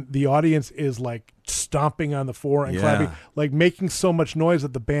and the audience is like stomping on the floor and clapping, like making so much noise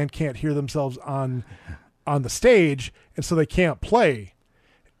that the band can't hear themselves on the stage, and so they can't play.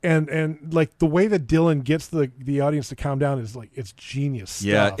 And like the way that Dylan gets the audience to calm down is like, it's genius stuff.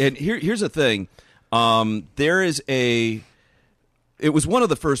 Yeah, and here's the thing. It was one of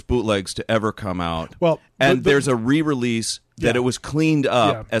the first bootlegs to ever come out. Well, there's a re-release that Yeah. it was cleaned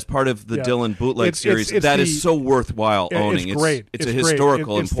up as part of the Dylan bootleg series. That is so worthwhile owning. It's great. It's a great.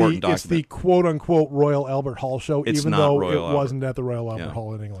 historical, It's important It's the document. quote-unquote Royal Albert Hall show, It's even not though Royal it Albert. wasn't at the Royal Albert Yeah.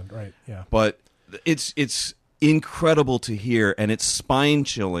 Hall in England. Right, yeah. But it's incredible to hear, and it's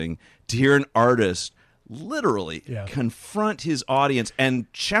spine-chilling to hear an artist literally confront his audience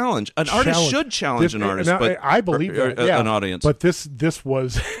and challenge. An artist should challenge an artist, but I believe that, an audience. But this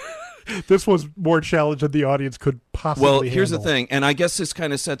was this was more challenge than the audience could possibly Well, here's the handle. thing, and I guess this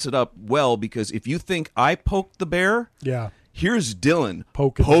kind of sets it up well, because if you think I poked the bear, here's Dylan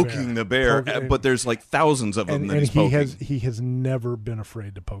poking the bear, but there's like thousands of them that he's poking. he has never been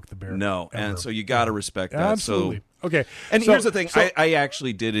afraid to poke the bear. No, ever. and so you got to respect that. Absolutely. So, okay. And So- here's the thing: so- I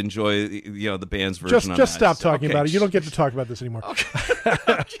actually did enjoy the band's version. Just on stop that. talking Okay. about it. You don't get to talk about this anymore. Okay.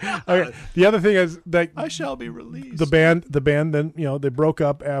 The other thing is that I shall be released. the band then they broke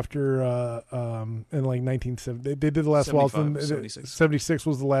up after in like 1970. They did the last waltz. 76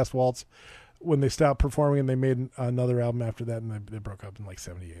 was the last waltz when they stopped performing, and they made another album after that, and they broke up in like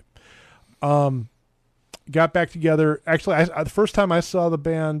 78. Got back together. Actually, the first time I saw the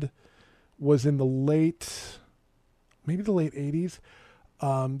band was in the late 80s.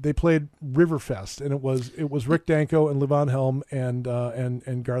 They played Riverfest, and it was Rick Danko and Levon Helm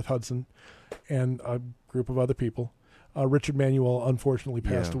and Garth Hudson and a group of other people. Richard Manuel unfortunately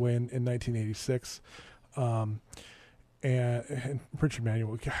passed away in 1986. And Richard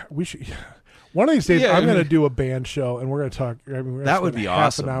Manuel, God, we should one of these days. I'm going to do a band show, and we're going to talk. We're gonna That would spend be half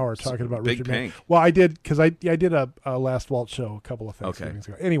awesome. an hour talking about Big Richard Pink. Manuel. Well, I did because I did a Last Waltz show a couple of Thanksgivings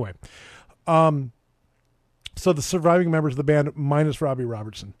ago. Anyway, so the surviving members of the band minus Robbie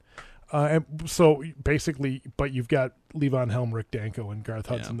Robertson, and so basically, but you've got Levon Helm, Rick Danko, and Garth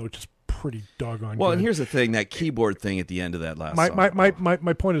Hudson, which is pretty doggone. Well, good. and here's the thing: that keyboard thing at the end of that last my song.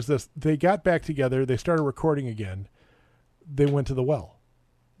 my point is this: they got back together, they started recording again, they went to the well,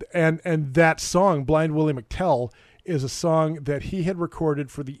 and that song, Blind Willie McTell, is a song that he had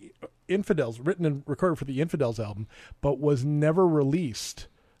recorded for the Infidels, written and recorded for the Infidels album, but was never released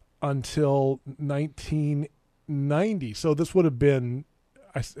until 1990. So this would have been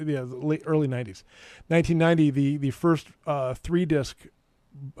early 90s. 1990, the first 3-disc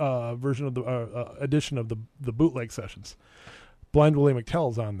version of the edition of the bootleg sessions. Blind Willie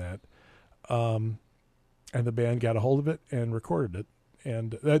McTell's on that, and the band got a hold of it and recorded it.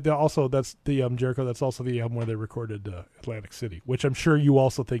 And that's the Jericho. That's also the album where they recorded Atlantic City, which I'm sure you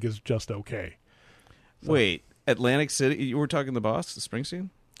also think is just okay. So, wait, Atlantic City? You were talking the boss, the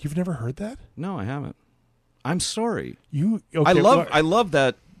Springsteen? You've never heard that? No, I haven't. I'm sorry. Okay, I love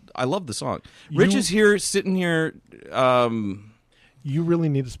that. I love the song. Rich is here, sitting here. You really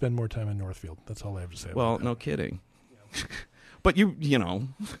need to spend more time in Northfield. That's all I have to say. Well, no kidding. But you know,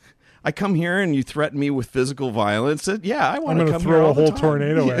 I come here and you threaten me with physical violence. Yeah, I want to come throw here all a whole the time.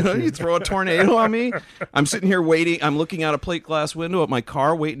 tornado at you. You throw a tornado on me. I'm sitting here waiting. I'm looking out a plate glass window at my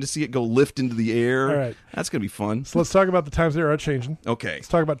car, waiting to see it go lift into the air. All right. That's gonna be fun. So let's talk about the times they are changing. Okay. Let's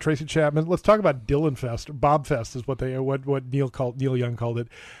talk about Tracy Chapman. Let's talk about Dylan Fest. Bob Fest is what Neil Young called it.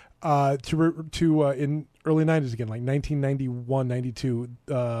 In early 90s again, like 1991, 92,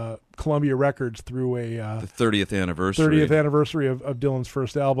 Columbia Records threw the 30th anniversary of Dylan's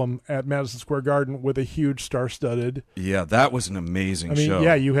first album at Madison Square Garden with a huge star-studded. Yeah, that was an amazing show.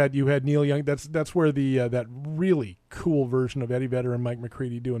 Yeah, you had Neil Young. That's where the that really cool version of Eddie Vedder and Mike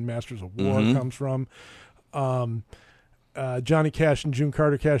McCready doing Masters of War comes from. Johnny Cash and June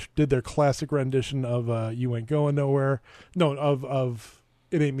Carter Cash did their classic rendition of "You Ain't Going Nowhere." No, of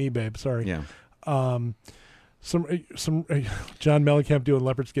It Ain't Me, Babe. Sorry. Yeah. Some John Mellencamp doing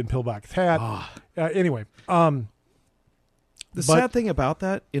Leopard Skin Pillbox Hat. Anyway, the sad thing about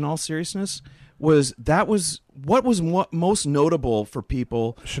that, in all seriousness, was what was most notable for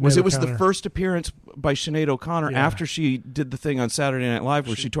people was it was the first appearance by Sinead O'Connor after she did the thing on Saturday Night Live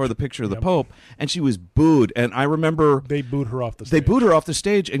where she tore the picture of the Pope, and she was booed. And I remember they booed her off the stage. They booed her off the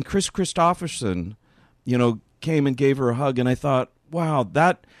stage, and Chris Christopherson, came and gave her a hug, and I thought, wow,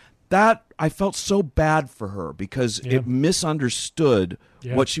 that I felt so bad for her because it misunderstood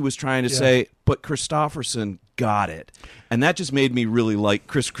what she was trying to say, but Christopherson got it. And that just made me really like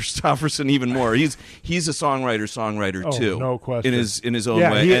Chris Christopherson even more. He's a songwriter too. No question. In his own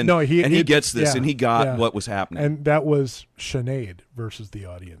way. He gets this, and he got what was happening. And that was Sinead versus the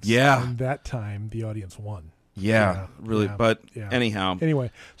audience. Yeah. And that time the audience won. Yeah, really. Yeah, but anyhow.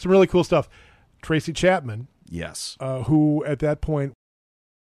 Anyway, some really cool stuff. Tracy Chapman. Yes. Who at that point...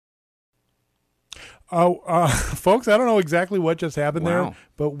 folks, I don't know exactly what just happened there,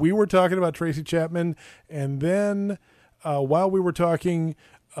 but we were talking about Tracy Chapman, and then while we were talking,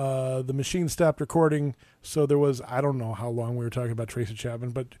 the machine stopped recording, so there was, I don't know how long we were talking about Tracy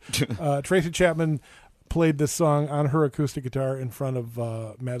Chapman, but Tracy Chapman played this song on her acoustic guitar in front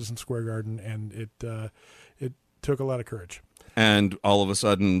of Madison Square Garden, and it took a lot of courage. And all of a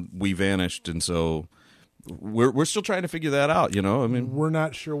sudden, we vanished, and so... We're still trying to figure that out, I mean, we're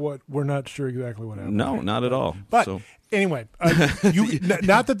not sure exactly what happened. No, not at all. But anyway,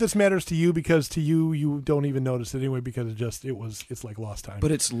 not that this matters to you, because to you don't even notice it anyway, because it's like lost time.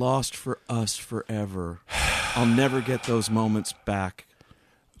 But it's lost for us forever. I'll never get those moments back.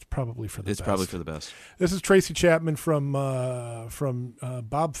 It's probably for the best. It's probably for the best. This is Tracy Chapman from Bob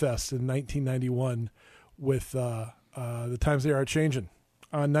Fest in 1991 with The Times They Are Changing.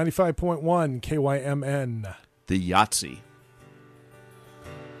 On 95.1 KYMN. The Yahtzee.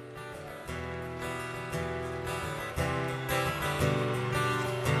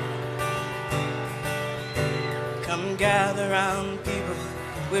 Come gather round, people,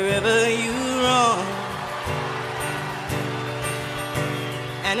 wherever you roam,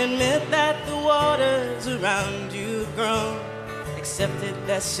 and admit that the waters around you have grown. Accept it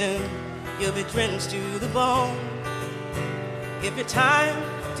that soon you'll be drenched to the bone. If your time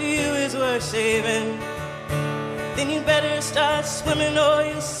to you is worth saving, then you better start swimming or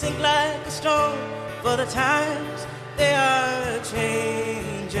you'll sink like a stone. For the times, they are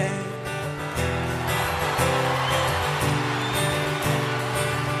changing.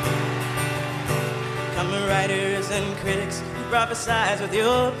 Come writers and critics who prophesize with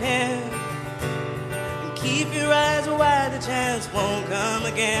your pen, and keep your eyes wide, the chance won't come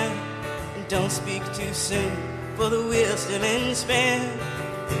again. And don't speak too soon, for the wheel's still in span,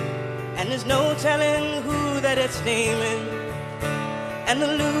 and there's no telling who that it's naming. And the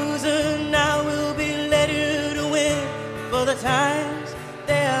loser now will be later to win, for the times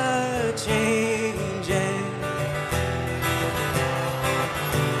they are changing.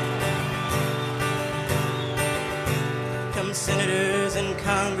 Come senators and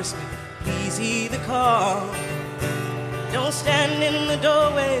congressmen, please heed the call. Don't stand in the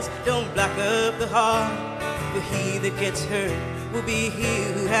doorways, don't block up the hall. For he that gets hurt will be he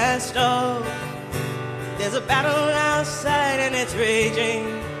who has stalled. There's a battle outside and it's raging.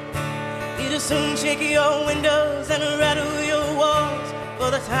 It'll soon shake your windows and rattle your walls,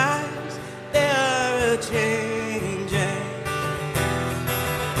 for the times they are a-changing.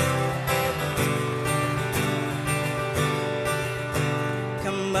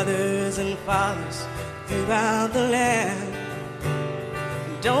 Come mothers and fathers throughout the land,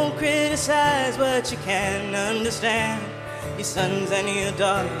 don't criticize what you can't understand. Your sons and your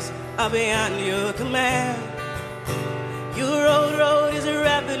daughters are beyond your command. Your old road is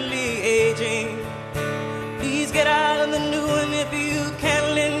rapidly aging. Please get out on the new one if you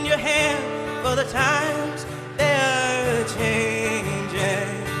can lend your hand, for the times they are changing.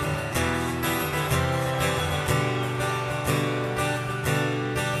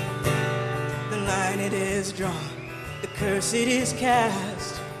 The line it is drawn, the curse it is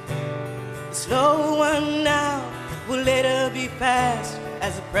cast. The slow one now will later be past,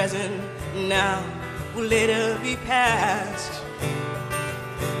 as the present now will later be past.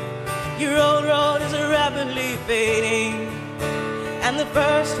 Your old road is rapidly fading, and the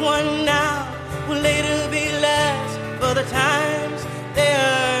first one now will later be last, for the times they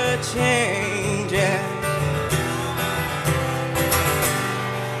are changing.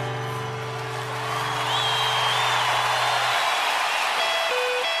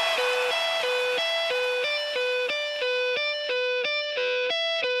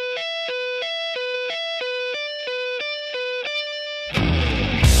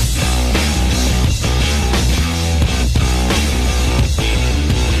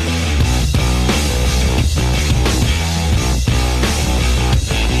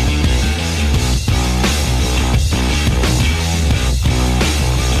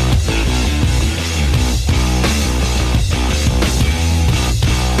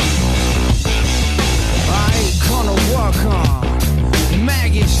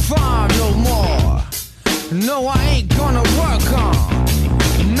 No, I ain't gonna work on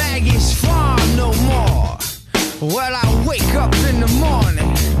Maggie's farm no more. Well, I wake up in the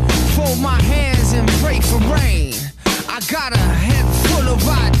morning, fold my hands and pray for rain. I got a head full of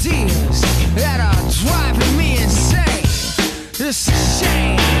ideas that are driving me insane. It's a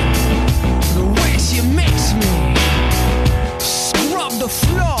shame the way she makes me scrub the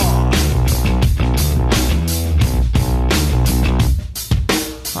floor.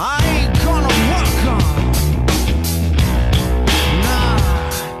 I ain't gonna work on,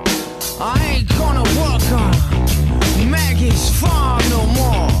 I ain't gonna work on Maggie's farm no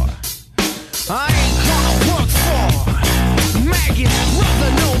more. I ain't gonna work for Maggie's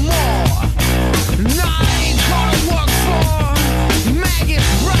brother no more. No, I ain't gonna work for Maggie's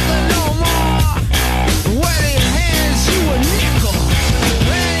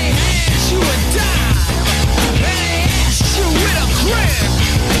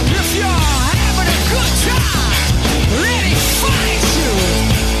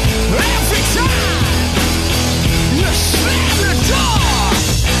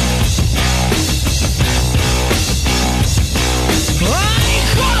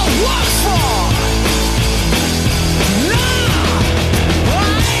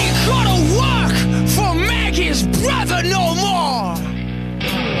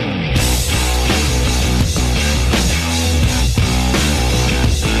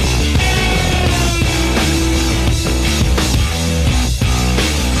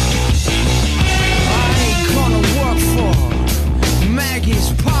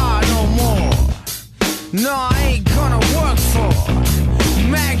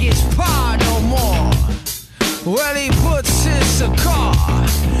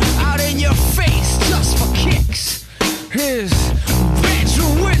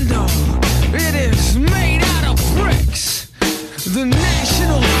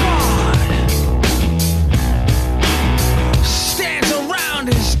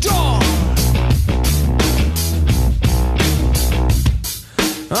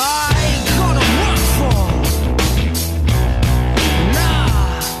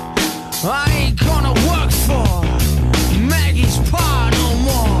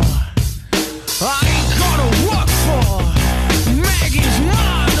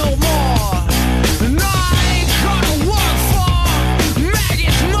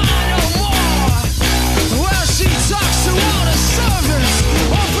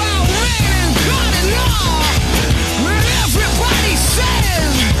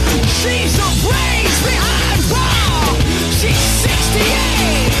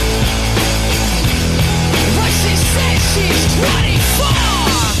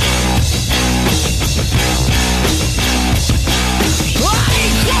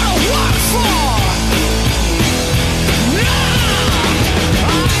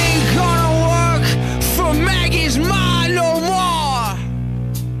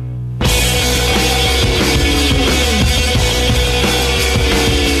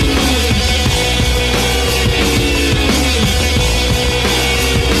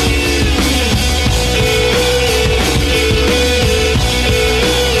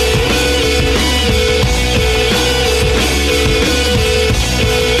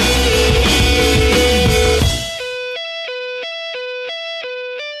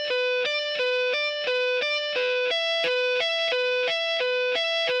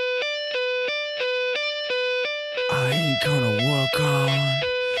ain't gonna work on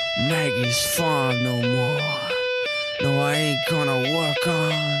Maggie's farm no more. No, I ain't gonna work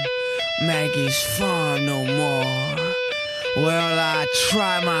on Maggie's farm no more. Well, I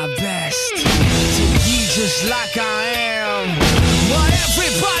try my best to be just like I am, but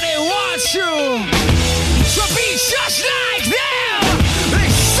everybody wants you to be just like them. They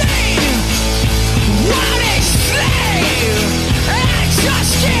say what they say, and I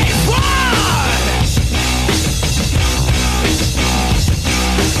just get bored.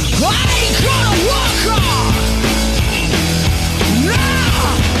 I ain't gonna walk on. No,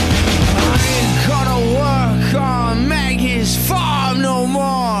 I ain't gonna work on Maggie's farm no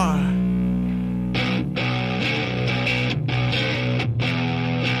more.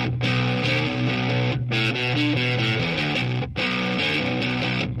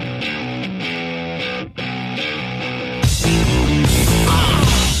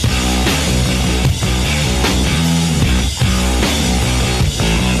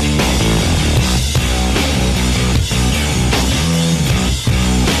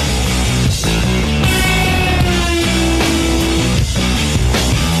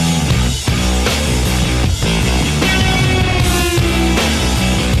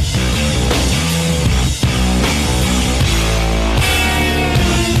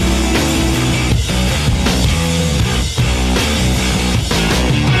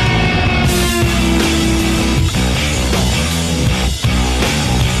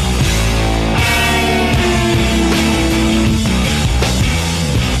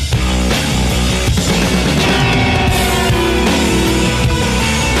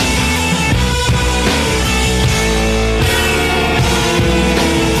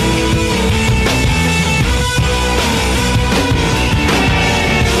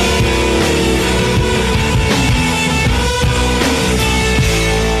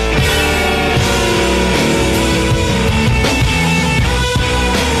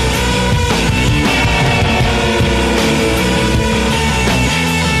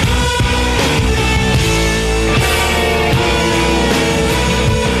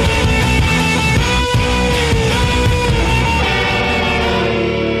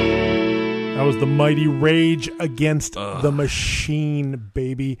 The Mighty Rage Against the Machine,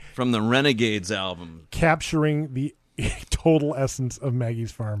 baby. From the Renegades album. Capturing the total essence of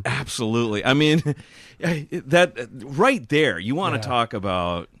Maggie's Farm. Absolutely. I mean, that right there, you want to talk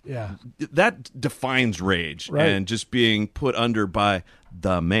about, that defines Rage, right, and just being put under by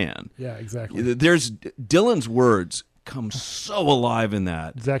the man. Yeah, exactly. There's Dylan's words come so alive in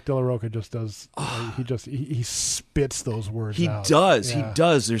that. Zach De La Rocha just does. He spits those words. He out. does. Yeah. He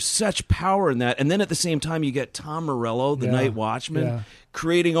does. There's such power in that. And then at the same time, you get Tom Morello, the Night Watchman,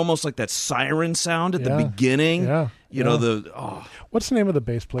 creating almost like that siren sound at the beginning. Yeah. You know What's the name of the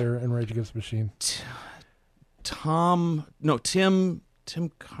bass player in Rage Against the Machine?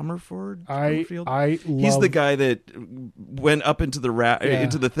 Tim Comerford. He's the guy that went up into the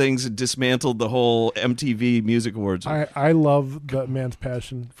into the things and dismantled the whole MTV Music Awards. I love that man's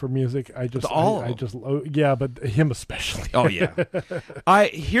passion for music. But him especially. Oh yeah.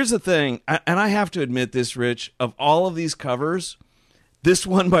 Here's the thing, and I have to admit this, Rich. Of all of these covers, this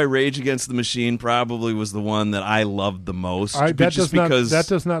one by Rage Against the Machine probably was the one that I loved the most. That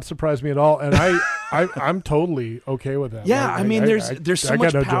does not surprise me at all, and I'm totally okay with that. Yeah, I mean, there's so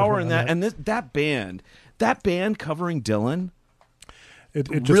much power in that, and that band covering Dylan. It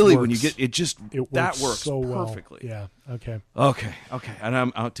just really works. When you get it, just that works so perfectly. Well. Yeah. Okay.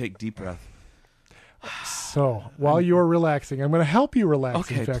 And I'll take a deep breath. So while you're relaxing, I'm going to help you relax.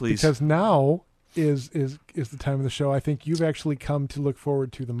 Okay, in fact, please. Because now is the time of the show I think you've actually come to look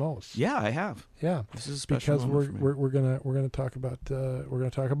forward to the most. Yeah, I have. Yeah, this is a special because moment for me. we're gonna talk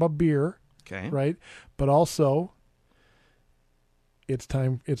about beer. Okay. Right, but also it's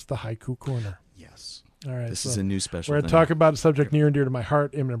time. It's the Haiku Corner. Yes. All right. This is a new special. We're going to talk about a subject near and dear to my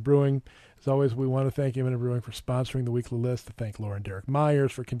heart, Imminent Brewing. As always, we want to thank Imminent Brewing for sponsoring the weekly list. To thank Laura and Derek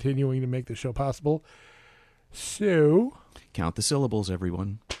Myers for continuing to make the show possible. So, count the syllables,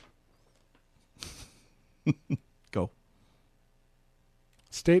 everyone. Go.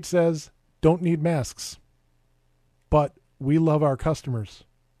 State says, don't need masks, but we love our customers,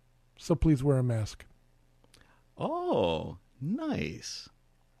 so please wear a mask. Oh, nice.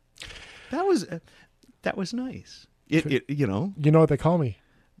 That was nice. You know what they call me?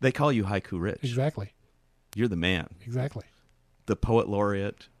 They call you Haiku Rich. Exactly. You're the man. Exactly. The poet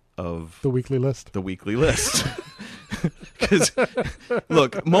laureate of the weekly list. The weekly list. Because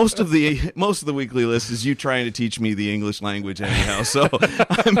look, most of the weekly list is you trying to teach me the English language anyhow. So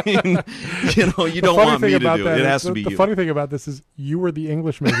I mean, you don't want me to do it. It has to be you. The funny thing about this is you were the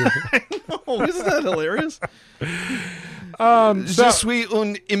English major. I know. Isn't that hilarious? Je suis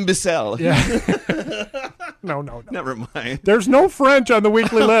un imbécile. Yeah. No. Never mind. There's no French on the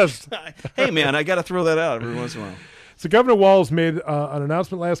weekly list. Hey, man, I got to throw that out every once in a while. So Governor Walz made an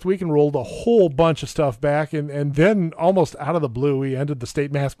announcement last week and rolled a whole bunch of stuff back, and then almost out of the blue, he ended the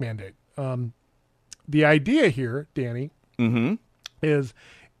state mask mandate. The idea here, Danny, is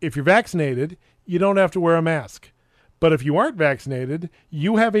if you're vaccinated, you don't have to wear a mask. But if you aren't vaccinated,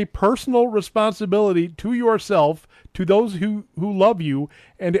 you have a personal responsibility to yourself, to those who love you,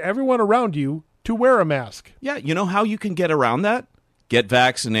 and to everyone around you to wear a mask. Yeah, you know how you can get around that? Get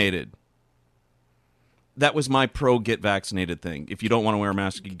vaccinated. That was my get vaccinated thing. If you don't want to wear a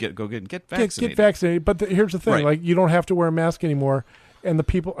mask, you get vaccinated. Get vaccinated. But here's the thing: Right. like you don't have to wear a mask anymore. And the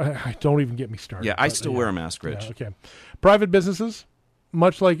people, don't even get me started. Yeah, I still wear a mask, Rich. Yeah, okay. Private businesses,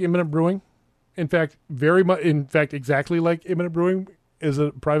 much like Imminent Brewing, in fact, exactly like Imminent Brewing is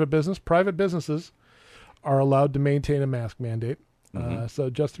a private business. Private businesses are allowed to maintain a mask mandate. So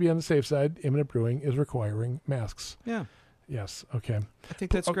just to be on the safe side, Imminent Brewing is requiring masks. Yeah. Yes. Okay. I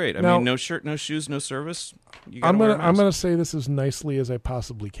think that's great. I Now- mean, no shirt, no shoes, no service. You gotta I'm wear a mask. gonna say this as nicely as I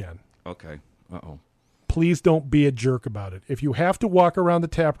possibly can. Okay. Uh-oh. Please don't be a jerk about it. If you have to walk around the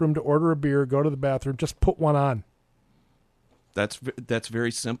tap room to order a beer, go to the bathroom, just put one on. That's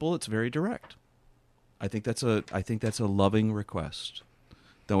very simple. It's very direct. I think that's a loving request.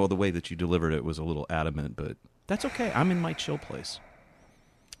 Though the way that you delivered it was a little adamant, but that's okay. I'm in my chill place.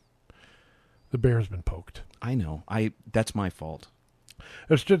 The bear's been poked. I know. That's my fault.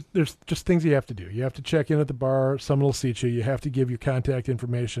 There's just things you have to do. You have to check in at the bar. Someone will seat you. You have to give your contact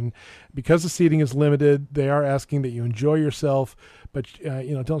information. Because the seating is limited, they are asking that you enjoy yourself, but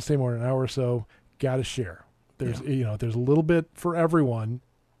don't stay more than an hour or so. Got to share. There's there's a little bit for everyone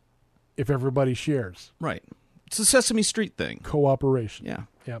if everybody shares. Right. It's a Sesame Street thing. Cooperation. Yeah.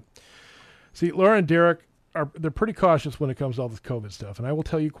 Yep. See, Laura and Derek they're pretty cautious when it comes to all this COVID stuff, and I will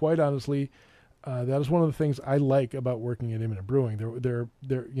tell you quite honestly, that is one of the things I like about working at Imminent Brewing. They're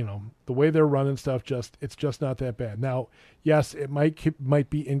the way they're running stuff, it's just not that bad. Now, yes, it might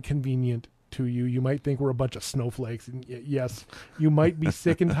be inconvenient to you. You might think we're a bunch of snowflakes, and yes, you might be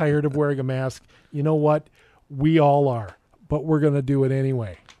sick and tired of wearing a mask. You know what? We all are, but we're going to do it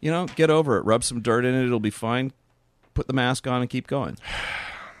anyway. Get over it. Rub some dirt in it. It'll be fine. Put the mask on and keep going.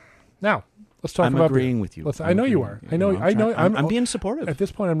 Now, let's talk I'm about agreeing beer. with you. I know you are. I know. I'm being supportive. At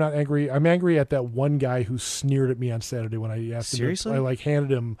this point, I'm not angry. I'm angry at that one guy who sneered at me on Saturday when I asked him. Seriously? I handed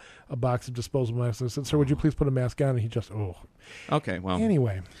him a box of disposable masks. I said, "Sir, would you please put a mask on?" And he just, Okay, well.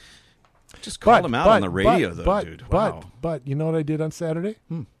 Anyway, just call him out on the radio, dude. Wow. But you know what I did on Saturday?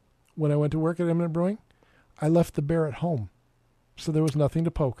 When I went to work at Imminent Brewing? I left the bear at home. So there was nothing to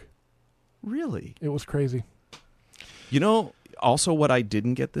poke. Really? It was crazy. Also what I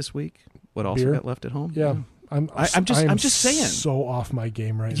didn't get this week, what also Beer? got left at home? Yeah. I'm just saying. So off my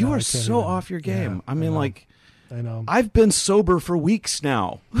game right now. You I are can't so even- off your game. Yeah, I mean, I know. I've been sober for weeks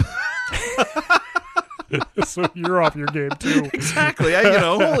now. So you're off your game too. Exactly.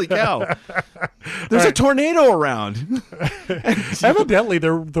 Holy cow. There's a tornado around. Evidently,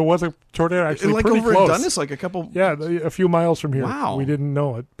 there was a tornado actually pretty over close. in Dundas, a couple. Yeah, a few miles from here. Wow. We didn't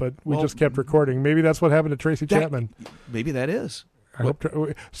know it, but we just kept recording. Maybe that's what happened to Tracy Chapman. Maybe that is. I hope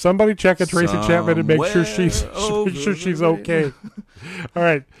somebody check on Tracy Chapman and make sure she's okay. All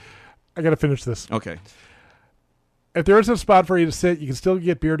right, I got to finish this. Okay. If there isn't a spot for you to sit, you can still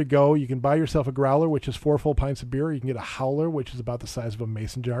get beer to go. You can buy yourself a growler, which is 4 full pints of beer. You can get a howler, which is about the size of a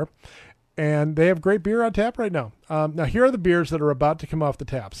mason jar. And they have great beer on tap right now. Now, here are the beers that are about to come off the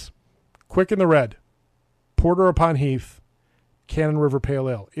taps. Quick in the Red, Porter upon Heath, Cannon River Pale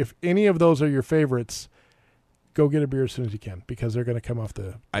Ale. If any of those are your favorites, go get a beer as soon as you can because they're going to come off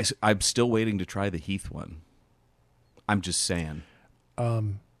the... I'm still waiting to try the Heath one. I'm just saying.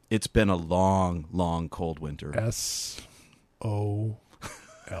 It's been a long, long cold winter. SOL.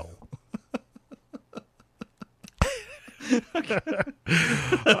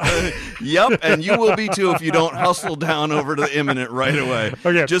 Yep, and you will be too if you don't hustle down over to the Imminent right away.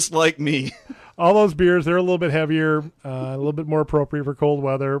 Okay. Just like me. All those beers, they're a little bit heavier, a little bit more appropriate for cold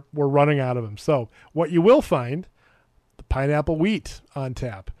weather. We're running out of them. So what you will find, the pineapple wheat on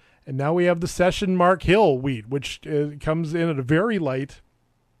tap. And now we have the Session Mark Hill wheat, which comes in at a very light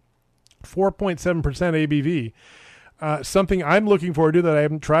 4.7% ABV. Something I'm looking forward to that I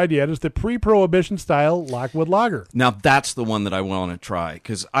haven't tried yet is the pre-Prohibition style Lockwood Lager. Now, that's the one that I want to try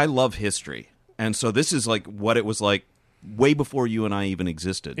because I love history. And so this is like what it was like way before you and I even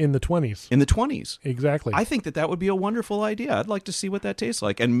existed. In the 20s. In the 20s. Exactly. I think that would be a wonderful idea. I'd like to see what that tastes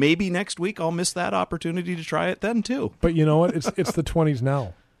like. And maybe next week I'll miss that opportunity to try it then, too. But you know what? It's the 20s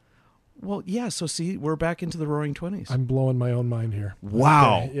now. Well, yeah. So see, we're back into the Roaring '20s. I'm blowing my own mind here.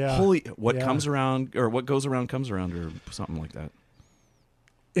 Wow. Okay, yeah. Holy, what Yeah. comes around, or what goes around comes around, or something like that.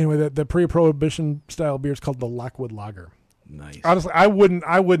 Anyway, the pre-prohibition style beer is called the Lockwood Lager. Nice. Honestly, I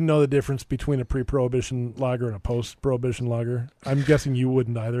wouldn't know the difference between a pre-prohibition lager and a post-prohibition lager. I'm guessing you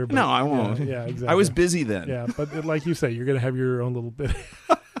wouldn't either. But No, I won't. Yeah, exactly. I was busy then. Yeah, but like you say, you're going to have your own little bit.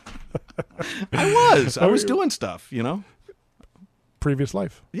 I was doing stuff, Previous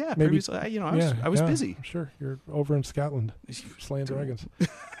life. Yeah, Maybe- previously, I was busy. Sure, you're over in Scotland slaying dragons.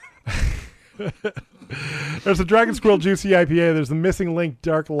 There's the Dragon Squirrel Juicy IPA. There's the Missing Link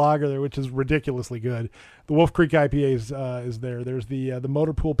Dark Lager there, which is ridiculously good. The Wolf Creek IPA is there. There's the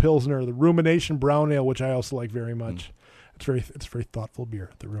Motorpool Pilsner, the Rumination Brown Ale, which I also like very much. It's very thoughtful beer.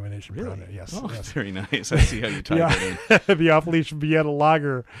 The Rumination Brown Ale. Yes, Oh, yes. very nice. I see how you tied that in. The Off Leash Vienna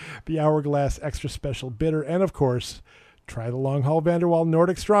Lager, the Hourglass Extra Special Bitter, and of course, try the Long Haul Vanderwall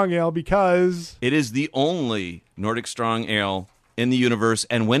Nordic Strong Ale because It is the only Nordic Strong Ale in the universe,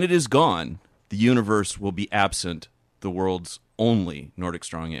 and when it is gone, the universe will be absent the world's only Nordic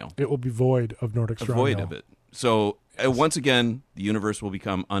Strong Ale. it will be void of Nordic Strong Void Ale. of it. So once again, the universe will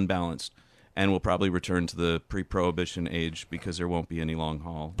become unbalanced, and will probably return to the pre-prohibition age because there won't be any long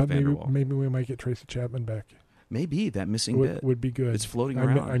haul But Vanderwall. maybe we might get Tracy Chapman back. Maybe that missing bit Would be good. It's floating I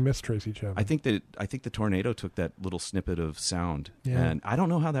around. I miss Tracy Chapman. I think the tornado took that little snippet of sound, Yeah. and I don't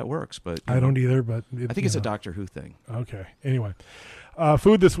know how that works, but I don't either, but I think it's a Doctor Who thing. Okay. Anyway,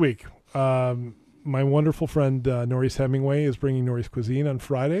 food this week. My wonderful friend Norris Hemingway is bringing Norris Cuisine on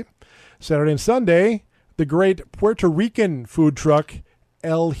Friday, Saturday, and Sunday. The great Puerto Rican food truck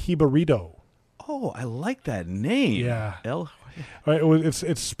El Jibarito. Oh, I like that name. Yeah. El.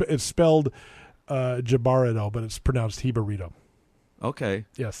 It's spelled Jibarito, but it's pronounced Jibarito. Okay.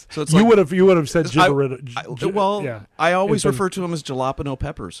 Yes. So it's you like- would have said Jibarito. Well, I always It's been- refer to them as jalapeno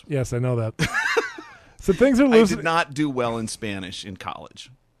peppers. Yes, I know that. So things are I losing. did not do well in Spanish in college.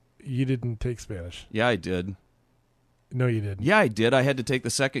 You didn't take Spanish. Yeah, I did. No, you didn't. Yeah, I did. I had to take the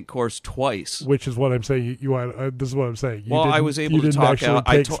second course twice. Which is what I'm saying. You want? This is what I'm saying. You Well, I didn't- was able you to didn't talk actually out.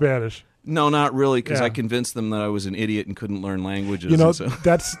 I Take to- Spanish. No, not really, because Yeah. I convinced them that I was an idiot and couldn't learn languages. You know, and so.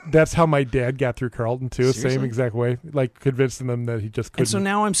 that's how my dad got through Carleton too. Same Seriously? exact way. Like convincing them that he just couldn't. And so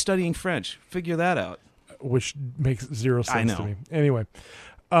now I'm studying French. Figure that out. Which makes zero sense know. to me. Anyway,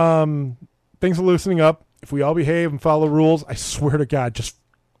 things are loosening up. If we all behave and follow rules, I swear to God, just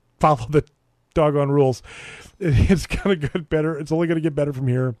follow the doggone rules. It's gonna get better. It's only gonna get better from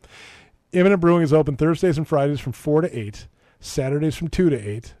here. Imminent Brewing is open Thursdays and Fridays from 4 to 8, Saturdays from 2 to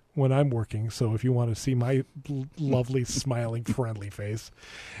 8 when I'm working. So if you want to see my lovely, smiling, friendly face,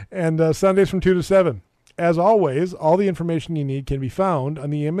 and Sundays from 2 to 7. As always, all the information you need can be found on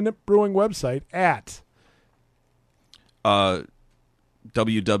the Imminent Brewing website at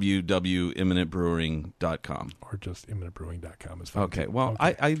www.imminentbrewing.com. or just imminentbrewing.com is fine. Okay, well,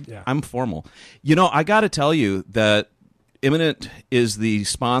 Okay. Yeah. I'm formal. You know, I got to tell you that Imminent is the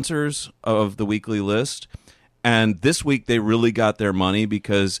sponsors of the weekly list, and this week they really got their money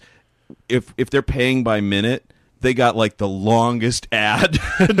because if they're paying by minute, they got like the longest ad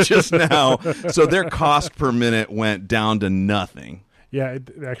just now, so their cost per minute went down to nothing. Yeah,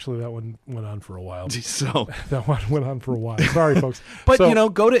 actually, that one went on for a while. So, That one went on for a while. Sorry, folks. but So, you know,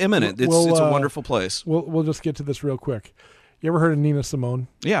 go to Imminent. It's we'll, it's a wonderful place. we'll just get to this real quick. You ever heard of Nina Simone?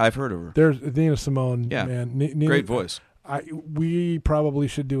 Yeah, I've heard of her. There's Nina Simone. Yeah. Man, Nina, Great voice. We probably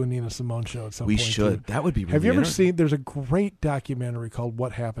should do a Nina Simone show at some We point. should. too. That would be really Have you ever interesting. seen? There's a great documentary called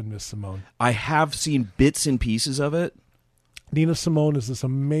 "What Happened, Miss Simone." I have seen bits and pieces of it. Nina Simone is this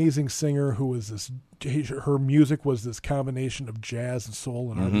amazing singer who was this. Her music was this combination of jazz and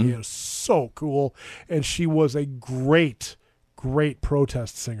soul and R&B. It was so cool, and she was a great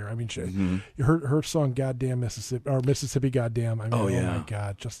protest singer. I mean, her song "Goddamn Mississippi" or "Mississippi Goddamn." I mean, Oh, oh yeah. my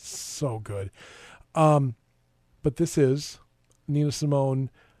God, just so good. But this is Nina Simone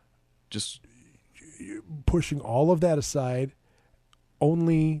Just pushing all of that aside,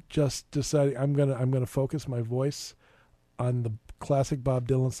 only just deciding I'm gonna focus my voice on the classic Bob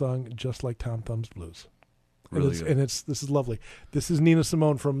Dylan song "Just Like Tom Thumb's Blues." Really good. This is lovely. This is Nina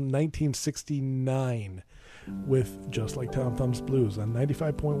Simone from 1969 with "Just Like Tom Thumb's Blues" on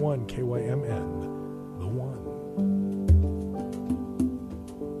 95.1 KYMN, the one.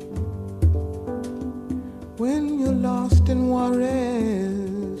 When you're lost in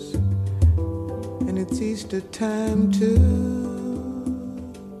Juarez and it's Easter time too,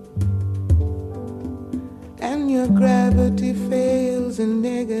 and your gravity fails and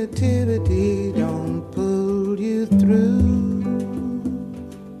negativity don't pull you through,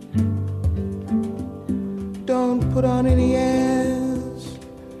 don't put on any airs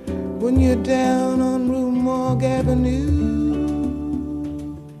never knew.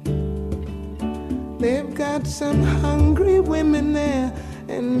 They've got some hungry women there,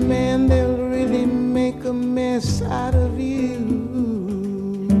 and man, they'll really make a mess out of you.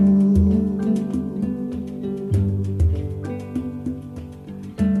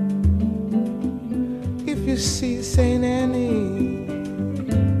 If you see St. Annie,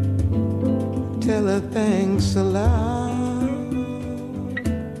 tell her thanks a lot.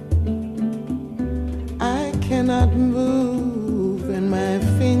 I cannot move and my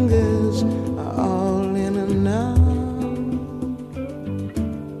fingers are all in a knot,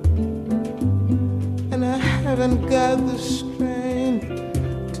 and I haven't got the strength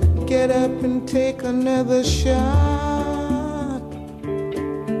to get up and take another shot.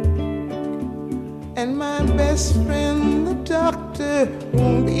 And my best friend, the doctor,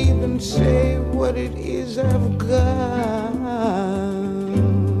 won't even say what it is I've got.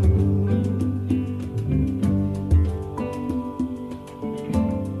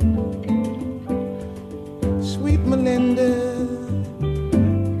 Sweet Melinda,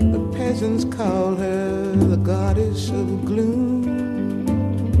 the peasants call her the goddess of gloom.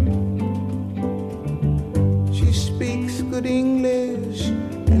 She speaks good English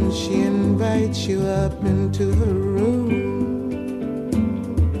and she invites you up into her room.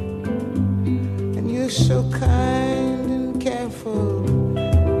 And you're so kind and careful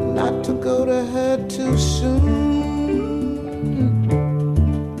not to go to her too soon.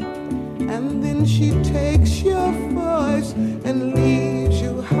 And then she takes your voice and leaves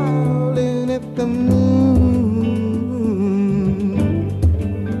you howling at the moon.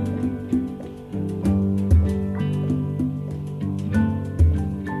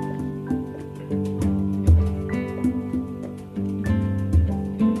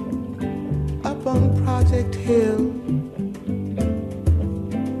 Up on Project Hill,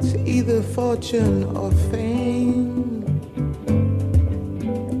 it's either fortune or fame.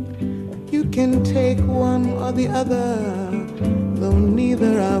 You can take one or the other, though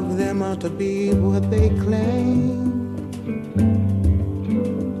neither of them are to be what they claim.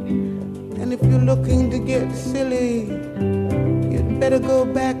 And if you're looking to get silly, you'd better go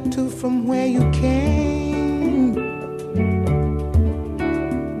back to from where you came.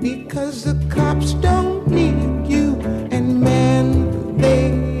 Because the cops don't need you, and man,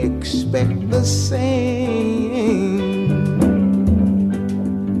 they expect the same.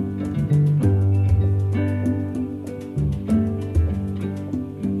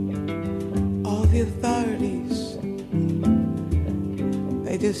 All the authorities,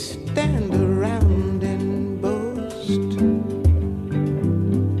 they just stand around and boast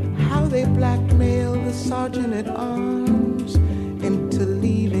how they blackmail the sergeant at arms into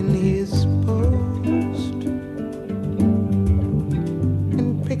leaving his post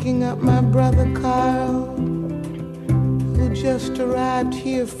and picking up my brother Carl, who just arrived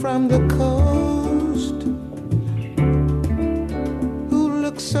here from the coast, who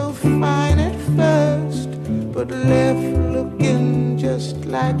looked so fine at first but left looking just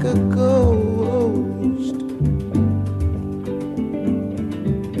like a ghost.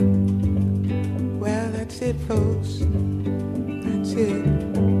 Well, that's it, folks. That's it.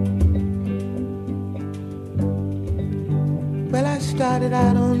 Well, I started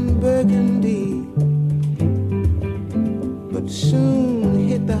out on Burgundy, but soon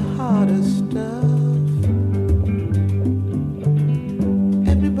hit the harder stuff.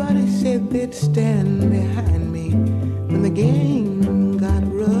 Everybody said they'd stand behind me when the game got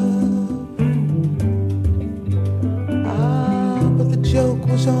rough. Ah, but the joke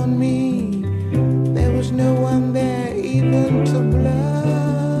was on me. There was no one there even to bluff.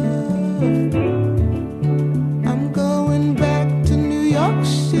 I'm going back to New York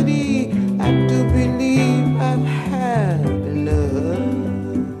City. I do believe I've had enough.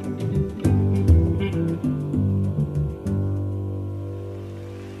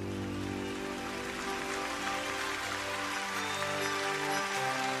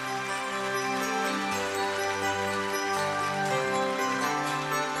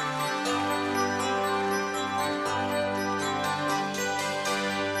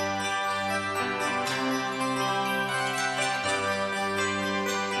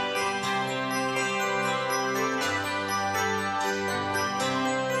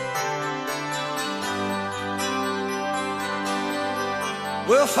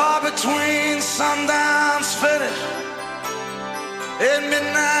 We're far between sundown's finish and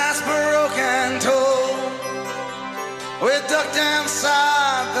midnight's broken toll. We ducked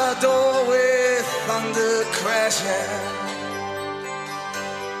inside the door with thunder crashing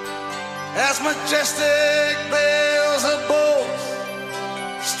as majestic bells of boats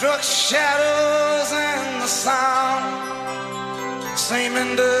struck shadows in the sound,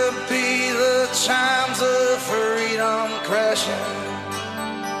 seeming to be the chimes of freedom crashing.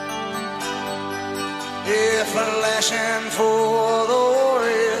 If a lashing for the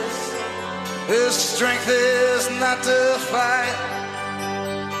warriors, his strength is not to fight.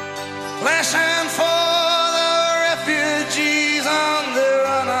 Lashing for the refugees on their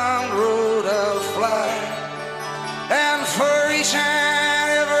unarmed road of flight. And for each and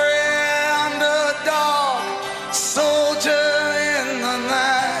every underdog soldier in the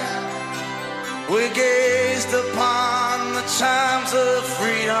night, we gazed upon the chimes of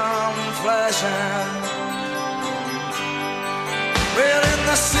freedom flashing. Well, in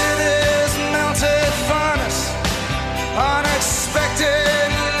the city's melted furnace,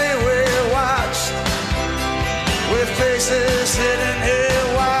 unexpectedly we watched, with faces hidden here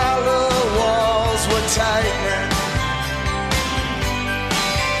while the walls were tightening.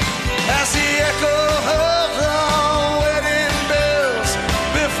 As the echo of the wedding bells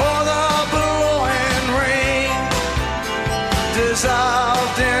before the blowing rain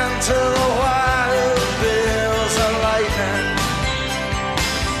dissolved into the wild bills of lightning.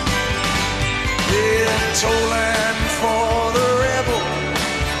 Tolling for the rebel,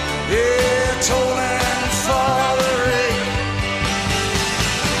 yeah, tolling for the rape,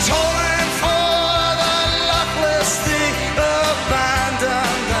 tolling for the luckless, the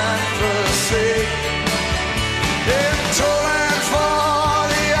abandoned and forsaken, yeah, tolling for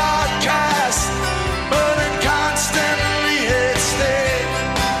the outcast, but in constantly at stake.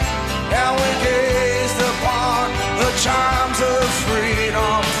 And we gazed upon the charms of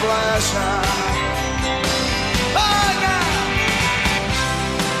freedom flashing.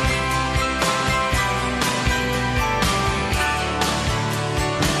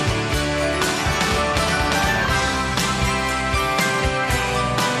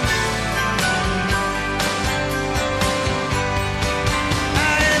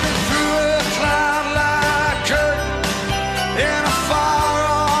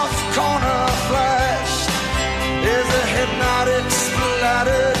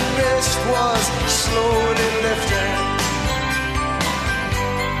 Was slowly lifting.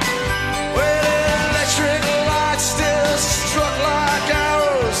 Well, electric lights still struck like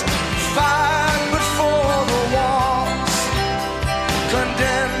arrows, fired before the walls,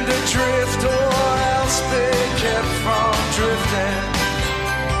 condemned to drift or else be kept from drifting.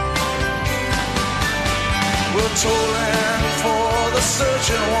 We're tolling for the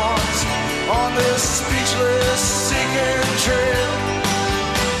searching ones on this speechless seeking trail.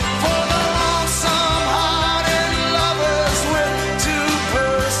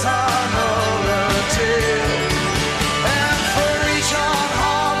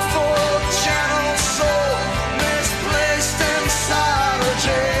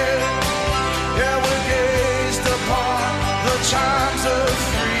 Chimes of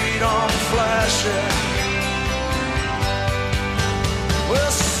freedom flashing.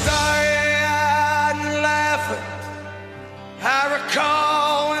 We're starry-eyed and laughing. I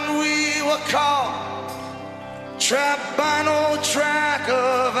recall when we were caught, trapped by no track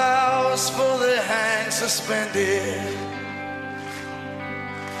of ours, fully hang suspended.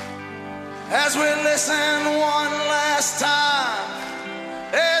 As we listened one last time,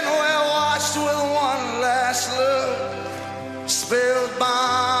 and we're watched with one last look. Spilled,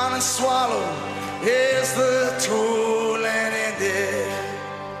 bound, and swallowed is the tolling ended.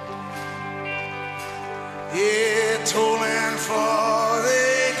 Yeah, tolling for the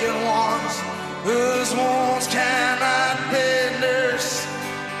aching ones whose wounds cannot be nursed.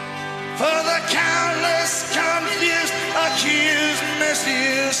 For the countless confused, accused,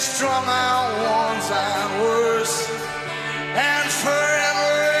 misused, strung out ones and worse. And for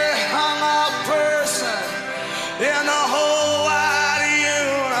every hung up person in the whole wide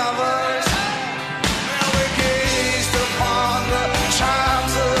universe, well, we gazed upon the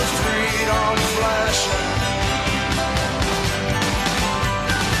chimes of freedom flashing.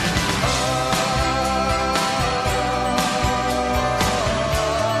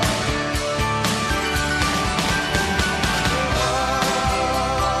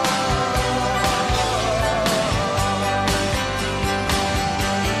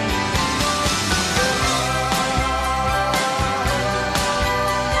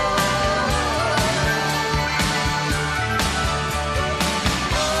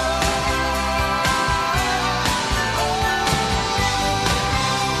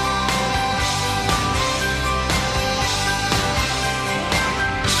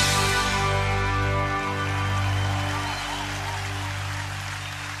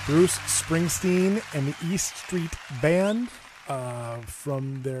 Bruce Springsteen and the East Street Band,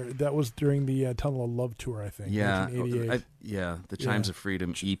 from their, that was during the Tunnel of Love tour, I think. Yeah, 1988. the Chimes of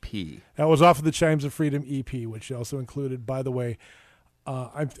Freedom EP. That was off of the Chimes of Freedom EP, which also included, by the way,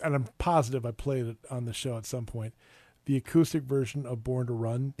 I'm positive I played it on the show at some point, the acoustic version of Born to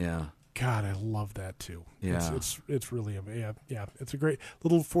Run. Yeah. God, I love that too. Yeah. It's really, yeah. It's a great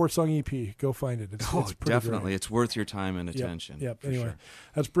little 4-song EP. Go find it. It's pretty definitely. great. It's worth your time and attention. Yep. for Anyway, sure.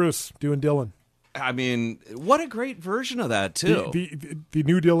 That's Bruce doing Dylan. I mean, what a great version of that too. The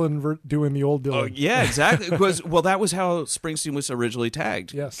new Dylan doing the old Dylan. Oh yeah, exactly. Because that was how Springsteen was originally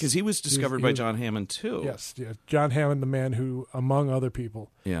tagged. Yes, because he was discovered by John Hammond too. Yes, yeah. John Hammond, the man who, among other people,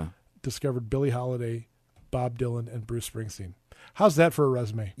 discovered Billie Holiday, Bob Dylan, and Bruce Springsteen. How's that for a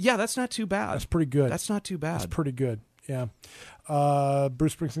resume? Yeah, that's not too bad. That's pretty good. That's not too bad. That's pretty good. Yeah.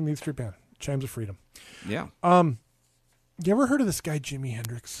 Bruce Springsteen, the Street Band, Chimes of Freedom. Yeah. You ever heard of this guy Jimi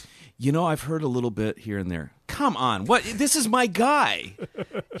Hendrix? You know, I've heard a little bit here and there. Come on, what? This is my guy.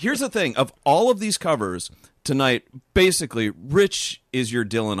 Here's the thing: of all of these covers tonight, basically, Rich is your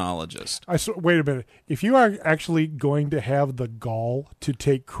Dylanologist. Wait a minute. If you are actually going to have the gall to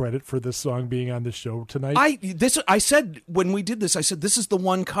take credit for this song being on the show tonight, I said when we did this, I said this is the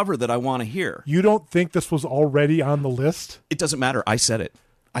one cover that I want to hear. You don't think this was already on the list? It doesn't matter. I said it.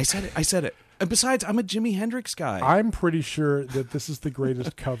 I said it. And besides, I'm a Jimi Hendrix guy. I'm pretty sure that this is the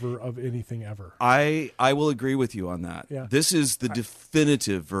greatest cover of anything ever. I will agree with you on that. Yeah. This is the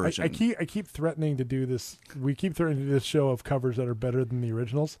definitive version. I keep threatening to do this. We keep threatening to do this show of covers that are better than the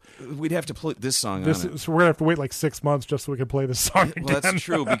originals. We'd have to put this song on it. So we're going to have to wait like 6 months just so we can play this song again. Well, that's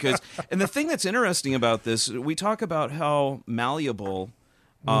true. And the thing that's interesting about this, we talk about how malleable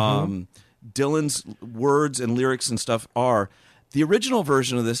Dylan's words and lyrics and stuff are. The original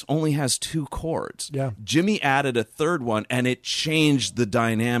version of this only has 2 chords. Yeah. Jimmy added a third one, and it changed the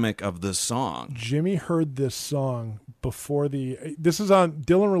dynamic of the song. Jimmy heard this song before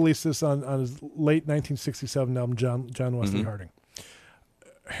Dylan released this on his late 1967 album, John Wesley Harding.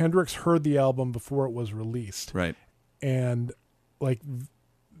 Hendrix heard the album before it was released. Right. And like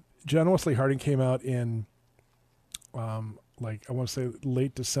John Wesley Harding came out in I want to say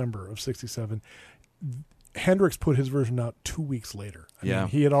late December of 67. Hendrix put his version out 2 weeks later. I mean,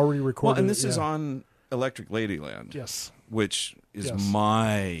 he had already recorded. Well, and this is on Electric Ladyland. Yes, which is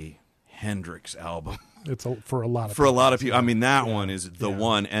my Hendrix album. It's for a lot of people. I mean, that one is the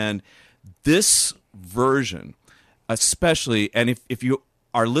one, and this version, especially. And if you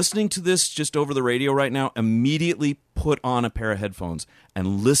are listening to this just over the radio right now, immediately put on a pair of headphones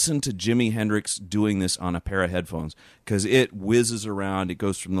and listen to Jimi Hendrix doing this on a pair of headphones, because it whizzes around. It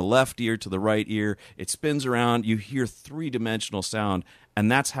goes from the left ear to the right ear. It spins around. You hear 3-dimensional sound, and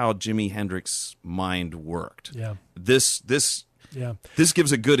that's how Jimi Hendrix's mind worked. Yeah. This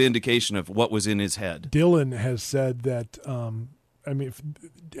gives a good indication of what was in his head. Dylan has said that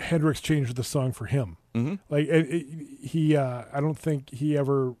Hendrix changed the song for him. Mm-hmm. Like he, I don't think he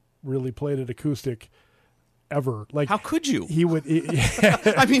ever really played it acoustic, ever. Like, how could you? He would.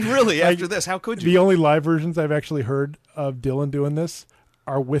 I mean, really, after this, how could you? The only live versions I've actually heard of Dylan doing this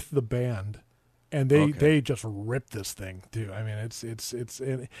are with the band, and they just rip this thing too. I mean, it's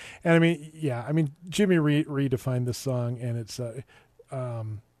and I mean, yeah, I mean, Jimmy redefined this song, and it's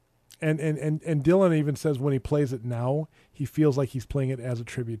and Dylan even says when he plays it now, he feels like he's playing it as a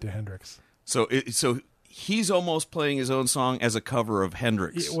tribute to Hendrix. So he's almost playing his own song as a cover of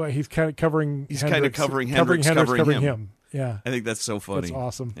Hendrix. Well, he's kind of covering. He's Hendrix, kind of covering Hendrix, covering him. Yeah, I think that's so funny. That's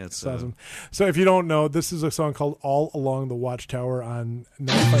awesome. It's awesome. So if you don't know, this is a song called "All Along the Watchtower" on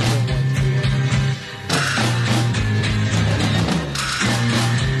 95.1.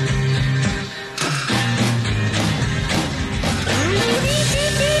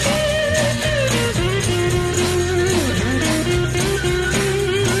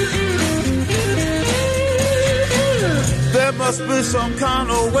 Must be some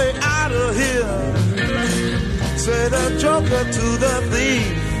kind of way out of here, said a joker to the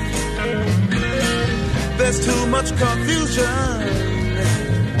thief. There's too much confusion,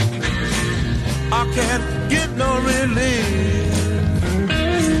 I can't get no relief.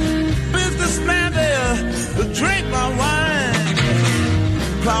 Businessman there, drink my wine,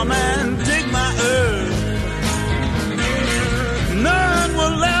 plowman dig my earth. None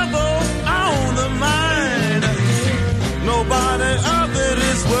will ever own the mine, nobody of it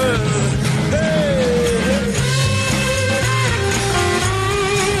is worth. Hey,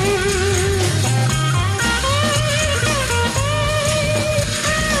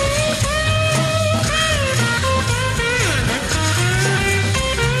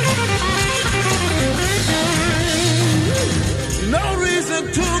 no reason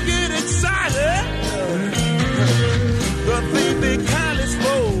to get excited. The thing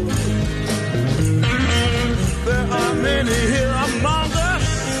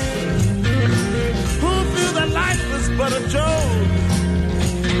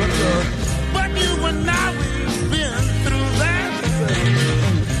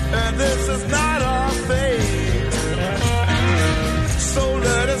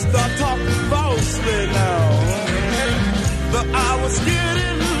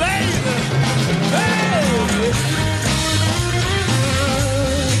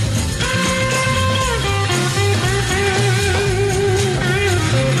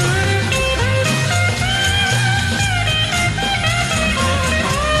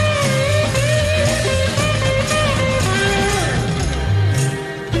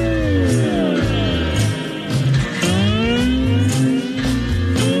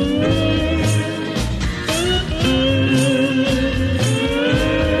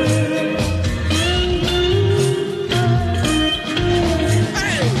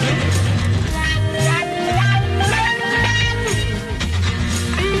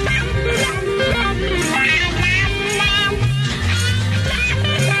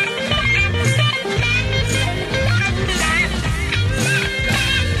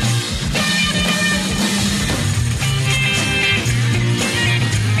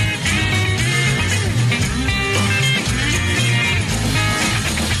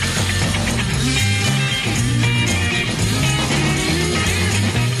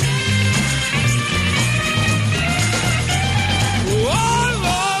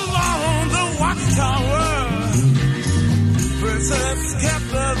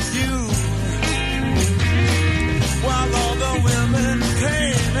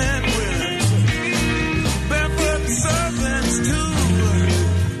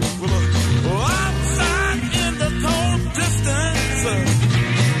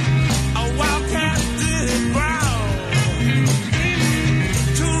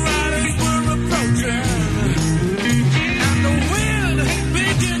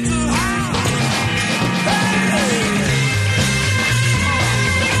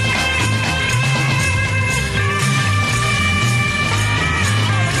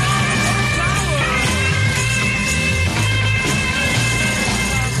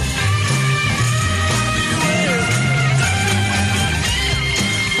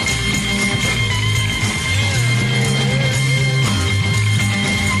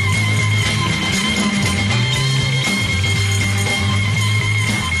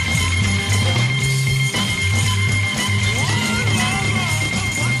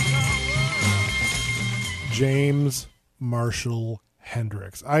James Marshall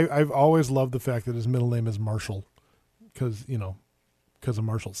Hendricks. I've always loved the fact that his middle name is Marshall because of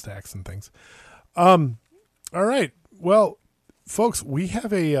Marshall stacks and things. All right. Well, folks, we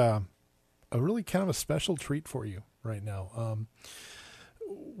have a really kind of a special treat for you right now.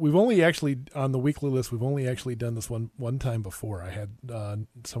 We've only actually, on the weekly list, we've only actually done this one time before. I had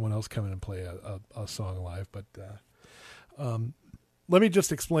someone else come in and play a song live, but let me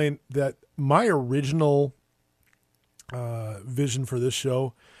just explain that my original vision for this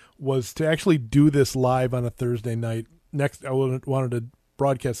show was to actually do this live on a Thursday night. Next, I wanted to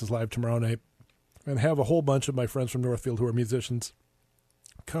broadcast this live tomorrow night and have a whole bunch of my friends from Northfield who are musicians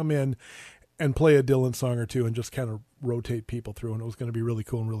come in and play a Dylan song or two and just kind of rotate people through. And it was going to be really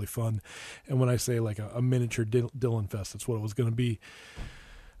cool and really fun. And when I say like a miniature Dylan fest, that's what it was going to be.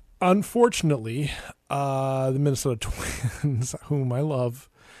 Unfortunately, the Minnesota Twins, whom I love,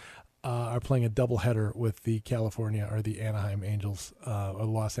 are playing a doubleheader with the Anaheim Angels, or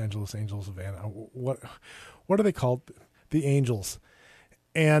Los Angeles Angels of Anaheim. What are they called? The Angels.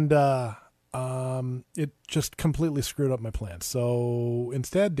 And it just completely screwed up my plans. So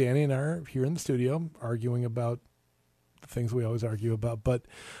instead, Danny and I are here in the studio arguing about the things we always argue about. But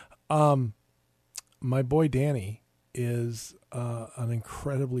my boy Danny is an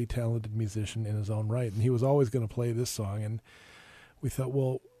incredibly talented musician in his own right, and he was always going to play this song. And we thought,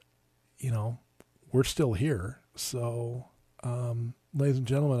 well, we're still here. So, ladies and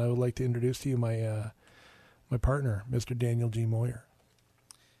gentlemen, I would like to introduce to you my partner, Mr. Daniel G. Moyer.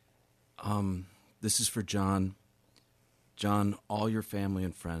 This is for John. John, all your family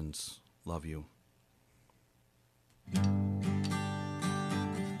and friends love you.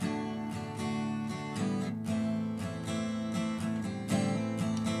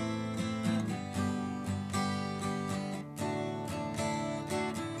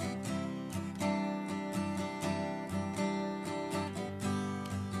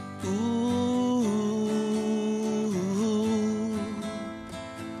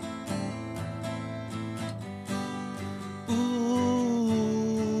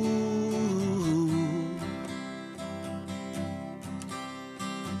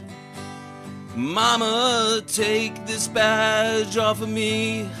 Mama, take this badge off of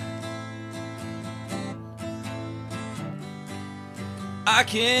me. I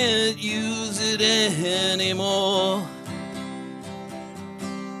can't use it anymore.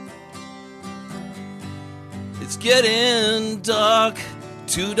 It's getting dark,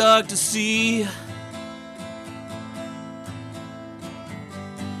 too dark to see.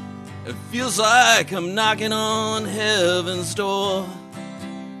 It feels like I'm knocking on heaven's door.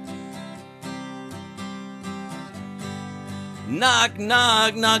 Knock,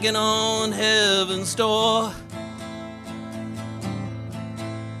 knock, knocking on heaven's door.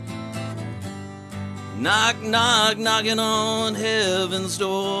 Knock, knock, knocking on heaven's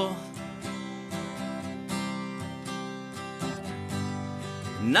door.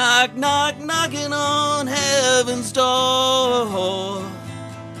 Knock, knock, knocking on heaven's door.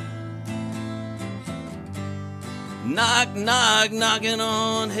 Knock, knock, knocking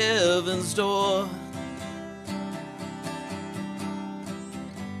on heaven's door.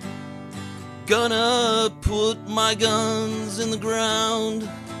 Gonna put my guns in the ground.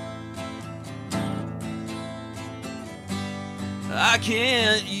 I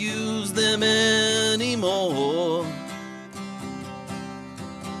can't use them anymore.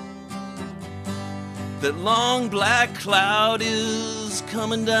 That long black cloud is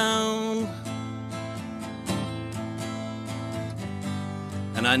coming down,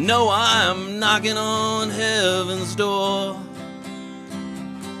 and I know I'm knocking on heaven's door.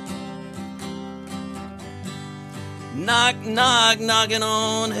 Knock, knock, knocking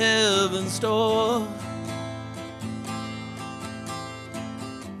on heaven's door.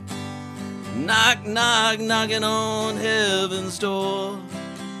 Knock, knock, knocking on heaven's door.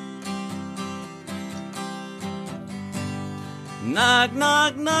 Knock,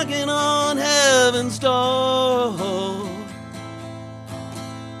 knock, knocking on heaven's door.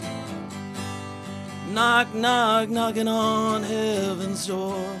 Knock, knock, knocking on heaven's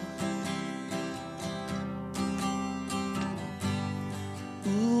door.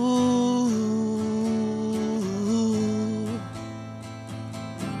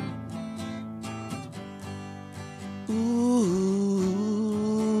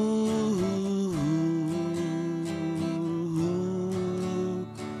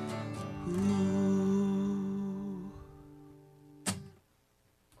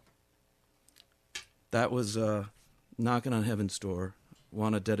 That was Knocking on Heaven's Door.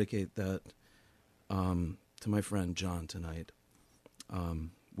 Want to dedicate that to my friend John tonight.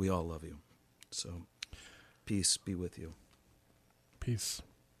 We all love you. So, Peace be with you. Peace.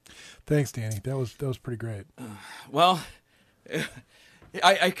 Thanks, Danny. That was pretty great. Well,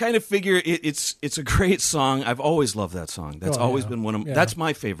 I kind of figure it's a great song. I've always loved that song. That's always been one of that's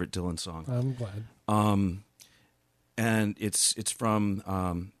my favorite Dylan song. I'm glad. And it's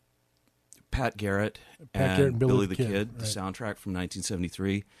from Pat Garrett and Billy the Kid, right. the soundtrack from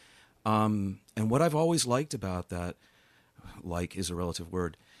 1973. And what I've always liked about that, like is a relative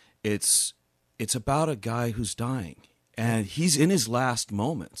word, it's about a guy who's dying, and he's in his last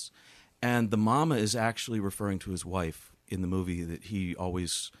moments. And the mama is actually referring to his wife in the movie, that he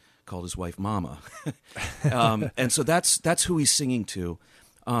always called his wife Mama. And so that's who he's singing to,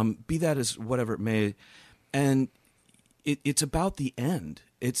 be that as whatever it may. And it's about the end.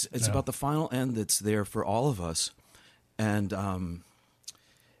 It's about the final end that's there for all of us. And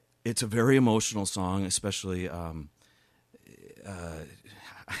it's a very emotional song, especially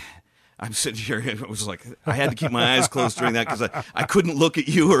I'm sitting here, it was like, I had to keep my eyes closed during that because I couldn't look at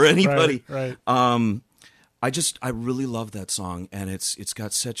you or anybody. Right. I really love that song, and it's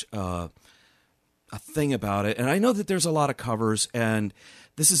got such a thing about it. And I know that there's a lot of covers, and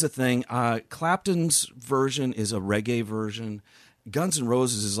this is a thing. Clapton's version is a reggae version. Guns N'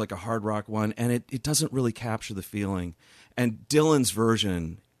 Roses is like a hard rock one, and it doesn't really capture the feeling. And Dylan's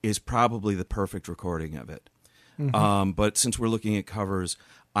version is probably the perfect recording of it. Mm-hmm. But since we're looking at covers,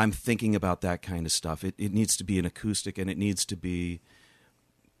 I'm thinking about that kind of stuff. It needs to be an acoustic, and it needs to be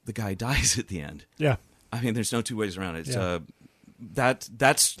the guy dies at the end. Yeah. I mean, there's no two ways around it. It's,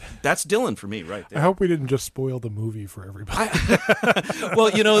 that's Dylan for me right there. I hope we didn't just spoil the movie for everybody.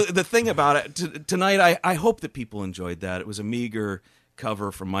 Well, the thing about it, tonight, I hope that people enjoyed that. It was a meager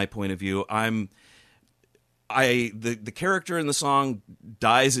cover from my point of view. The character in the song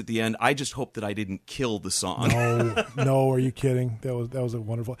dies at the end. I just hope that I didn't kill the song. No, are you kidding? That was a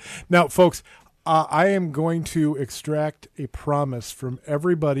wonderful. Now, folks, I am going to extract a promise from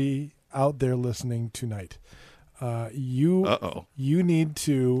everybody out there listening tonight. You need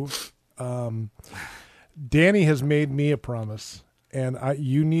to. Danny has made me a promise, and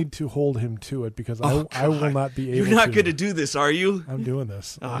you need to hold him to it, because I will not be able. You're not going to do this, are you? I'm doing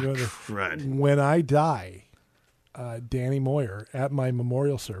this. Crud. When I die, Danny Moyer at my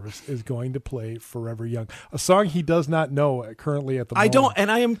memorial service is going to play "Forever Young," a song he does not know currently at the moment. I don't, and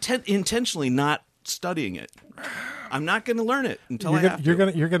I am intentionally not studying it. I'm not going to learn it until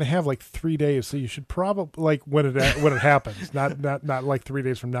you're gonna have like 3 days, so you should probably, like, when it happens, not like 3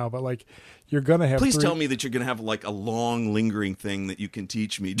 days from now, but like you're gonna have. Please tell me that you're going to have like a long lingering thing that you can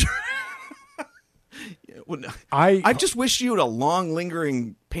teach me. I just wish you a long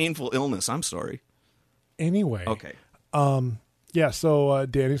lingering painful illness. I'm sorry. Anyway. Okay. Yeah. So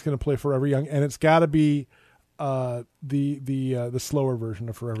Danny's going to play "Forever Young," and it's got to be the slower version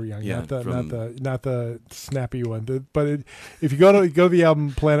of "Forever Young," not the snappy one. But if you go to the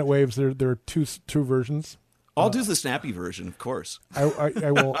album Planet Waves, there are two versions. I'll do the snappy version, of course.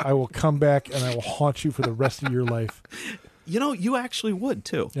 I will come back and I will haunt you for the rest of your life. You actually would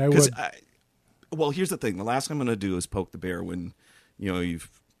too. I would. Well, here's the thing. The last thing I'm going to do is poke the bear when you've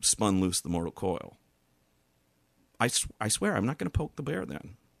spun loose the mortal coil. I swear I'm not going to poke the bear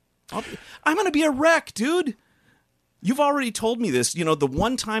then. I'm going to be a wreck, dude. You've already told me this. The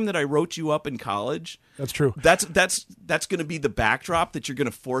one time that I wrote you up in college. That's true. That's going to be the backdrop that you're going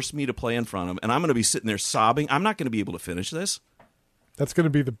to force me to play in front of, and I'm going to be sitting there sobbing. I'm not going to be able to finish this. That's going to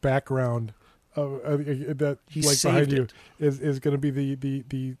be the background that behind you is going to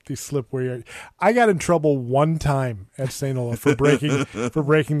be the slip where I got in trouble one time at St. Olaf for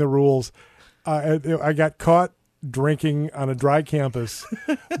breaking the rules. I got caught drinking on a dry campus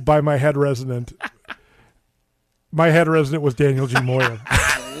by my head resident. My head resident was Daniel G. Moyer.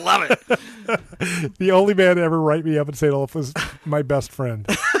 I love it. The only man to ever write me up at St. Olaf was my best friend.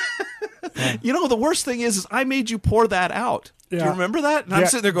 The worst thing is I made you pour that out. Yeah. Do you remember that? And I'm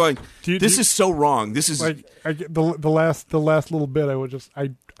sitting there going, "This is so wrong. This is like the last little bit.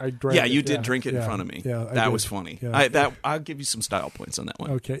 I drank. Yeah, you it. did drink it in front of me. Yeah, that was funny. Yeah. I'll give you some style points on that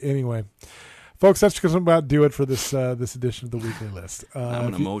one. Okay. Anyway, folks, that's because I'm about to do it for this edition of the Weekly List. I'm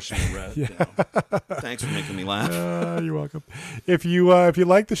an emotional wreck. Yeah. Thanks for making me laugh. You're welcome. If you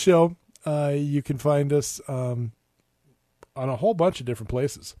like the show, you can find us on a whole bunch of different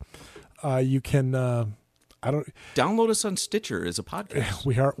places. You can download us on Stitcher as a podcast.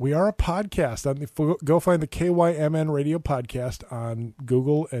 We are a podcast. Go find the KYMN Radio Podcast on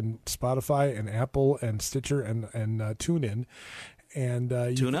Google and Spotify and Apple and Stitcher and TuneIn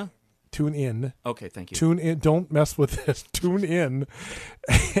and Tuna. Tune in. Okay, thank you. Tune in. Don't mess with this. Tune in.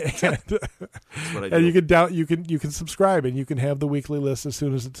 That's what I do. And you can subscribe, and you can have the weekly list as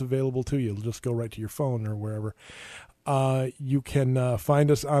soon as it's available to you. It'll just go right to your phone or wherever. You can find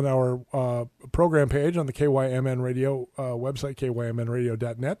us on our program page on the KYMN Radio website,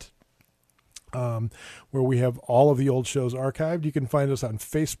 kymnradio.net, where we have all of the old shows archived. You can find us on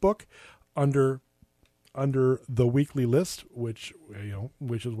Facebook under the weekly list, which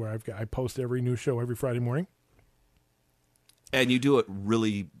is where I post every new show every Friday morning. And you do it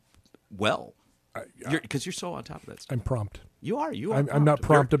really well, because you're so on top of that stuff. I'm prompt. You are. I'm not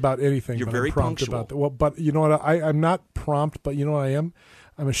prompt about anything. You're but very I'm prompt punctual. about but you know what? I'm not prompt, but you know what I am?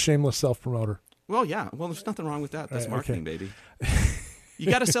 I'm a shameless self-promoter. Well, yeah. Well, there's nothing wrong with that. That's Okay. marketing, baby. You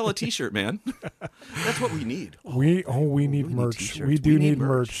got to sell a T-shirt, man. That's what we need. We need merch. T-shirts. We do need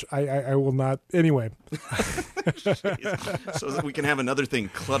merch. I will not. Anyway. So that we can have another thing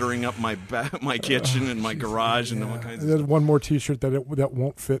cluttering up my kitchen and my garage and all kinds of There's stuff. one more T-shirt that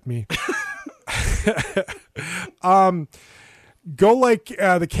won't fit me. Go like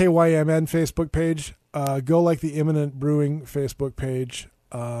the KYMN Facebook page. Go like the Imminent Brewing Facebook page.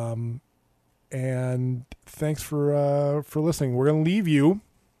 And thanks for listening. We're going to leave you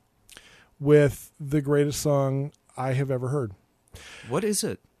with the greatest song I have ever heard. What is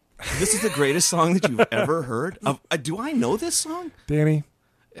it? This is the greatest song that you've ever heard? Do I know this song? Danny.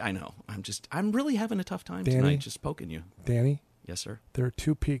 I know. I'm really having a tough time Danny? tonight just poking you. Danny. Yes, sir. There are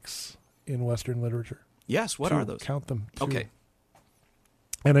two peaks in Western literature. Yes, what Two. are those? Count them. Two. Okay.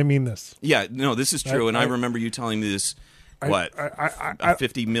 And I mean this. Yeah, no, this is true. I remember you telling me this,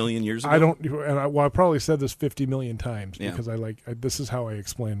 50 million years ago? I don't, and I probably said this 50 million times Yeah. because this is how I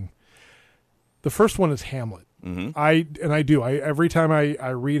explain. The first one is Hamlet. Mm-hmm. Every time I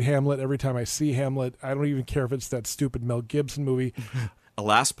read Hamlet, every time I see Hamlet, I don't even care if it's that stupid Mel Gibson movie.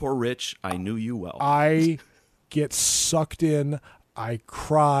 Alas, poor rich, I knew you well. I get sucked in. I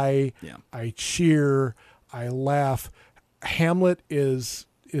cry. Yeah. I cheer. I laugh. Hamlet is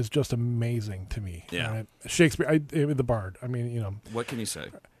just amazing to me. Yeah. Right? Shakespeare, the Bard. I mean, What can you say?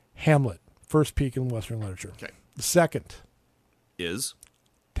 Hamlet, first peak in Western literature. Okay. The second Is?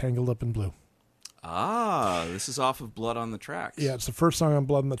 Tangled Up in Blue. Ah, this is off of Blood on the Tracks. Yeah, it's the first song on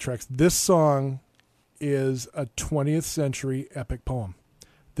Blood on the Tracks. This song is a 20th century epic poem.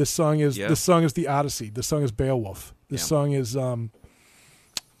 This song is the Odyssey. This song is Beowulf. This song is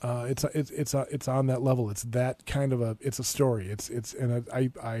it's on that level. It's that kind of it's a story.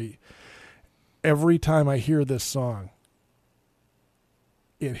 I every time I hear this song,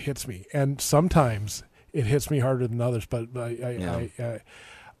 it hits me, and sometimes it hits me harder than others. But this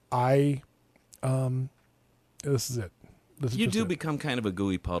is it. You do become kind of a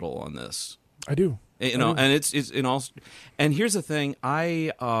gooey puddle on this. I do. And it's in all. And here's the thing.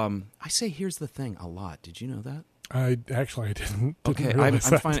 I say here's the thing a lot. Did you know that? I didn't. Okay, I'm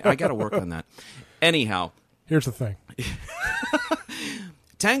fine. I got to work on that. Anyhow, here's the thing.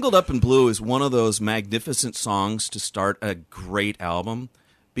 Tangled Up in Blue is one of those magnificent songs to start a great album,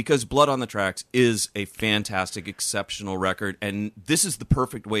 because Blood on the Tracks is a fantastic, exceptional record, and this is the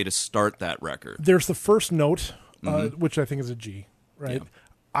perfect way to start that record. There's the first note, which I think is a G, right? Yeah.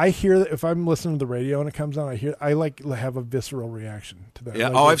 I hear that if I'm listening to the radio and it comes on, I have a visceral reaction to that. Yeah,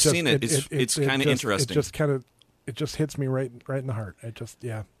 like, I've seen it. It's kind of interesting. It just hits me right in the heart.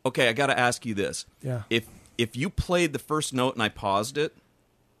 Okay, I got to ask you this. Yeah. If you played the first note and I paused it,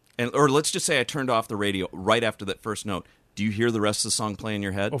 or let's just say I turned off the radio right after that first note, do you hear the rest of the song play in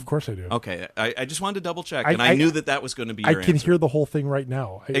your head? Of course I do. Okay, I just wanted to double check, and I knew that was going to be your answer. I can answer. hear the whole thing right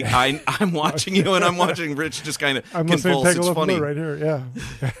now. I'm watching you, and I'm watching Rich just kind of convulse. It's funny. Right here, yeah.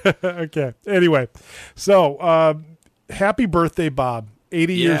 Okay. Anyway, so happy birthday, Bob.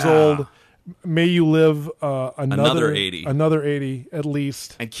 80 years old. May you live another 80. Another 80 at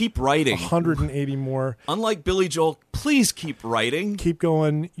least. And keep writing. 180 more. Unlike Billy Joel, please keep writing. Keep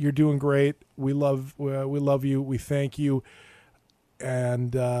going. You're doing great. We love you. We thank you.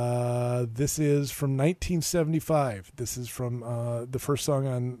 And this is from 1975. This is from the first song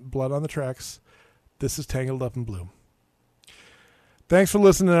on Blood on the Tracks. This is Tangled Up in Blue. Thanks for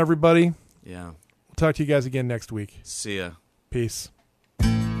listening, everybody. Yeah. We'll talk to you guys again next week. See ya. Peace.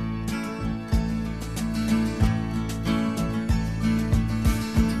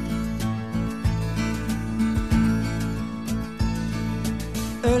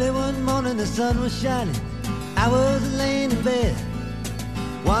 Early one morning the sun was shining, I was laying in bed,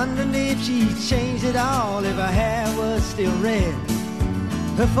 wondering if she'd changed it all, if her hair was still red.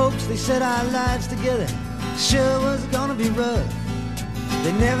 Her folks, they said our lives together sure was gonna be rough.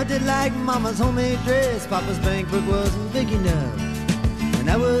 They never did like Mama's homemade dress, Papa's bank book wasn't big enough, and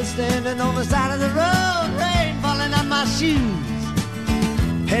I was standing on the side of the road, rain falling on my shoes.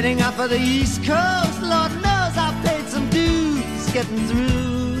 Heading out for the East Coast, Lord knows I paid some dues getting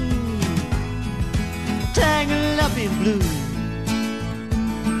through. Tangled up in blue.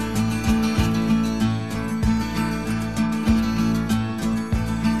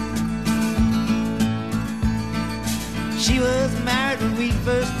 She was married when we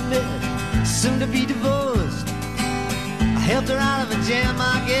first met, soon to be divorced. I helped her out of a jam,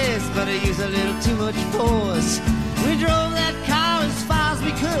 I guess, but I used a little too much force. We drove that car as far as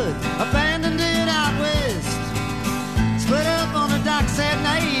we could, abandoned it out west. Split up on the docks at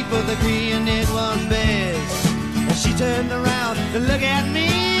night, both agreeing it was best. And she turned around to look at me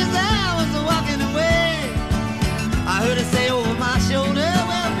as I was walking away. I heard her say over my shoulder,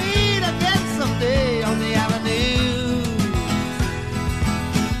 we'll meet again someday on the avenue,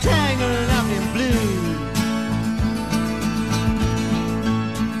 tangled up in blue.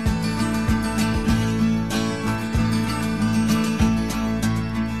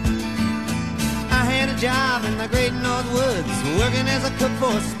 Job in the great North Woods, working as a cook for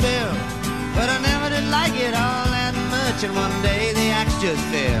a spell. But I never did like it all that much, and one day the axe just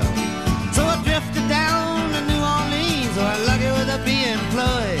fell. So I drifted down to New Orleans, where I'm lucky with a be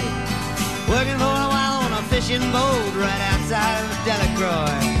employed, working for a while on a fishing boat right outside of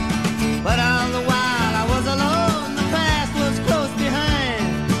Delacroix. But all the while I was alone, the past was close behind.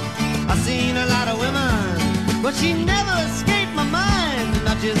 I seen a lot of women, but she never escaped my mind, and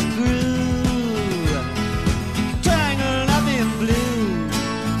I just grew blue.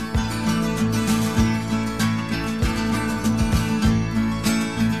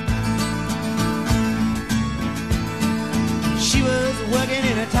 She was working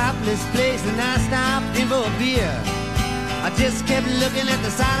in a topless place, and I stopped in for a beer. I just kept looking at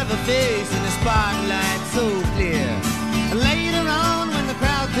the side of her face in the spotlight so clear. Later on, when the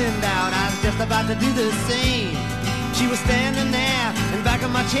crowd thinned out, I was just about to do the same. She was standing there in back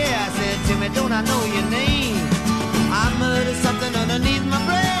of my chair. I said, Timmy, don't I know your name? I muttered something underneath my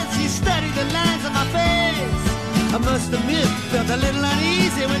breath. She studied the lines of my face. I must admit, felt a little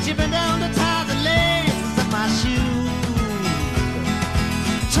uneasy when she bent down to tie the laces of my shoe,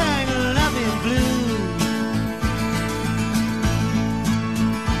 tangled up in blue.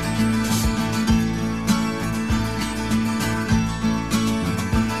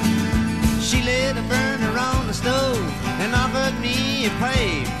 She lit a burner on the stove and offered me a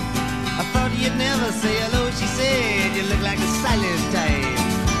pipe. I thought you'd never say hello, she said, you look like a silent type.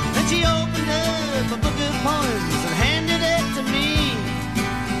 Then she opened up a book of poems and handed it to me,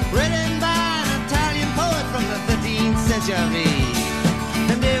 written by an Italian poet from the 13th century.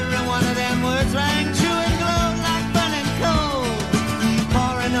 And every one of them words rang true and glowed like burning coal,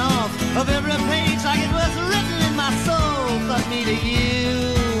 pouring off of every page like it was written in my soul. Thought me to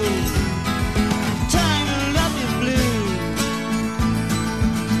you, tangled up in blue.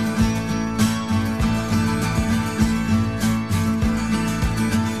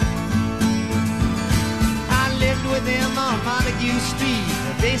 With him on Montague Street,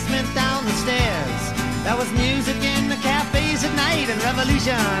 the basement down the stairs. There was music in the cafes at night and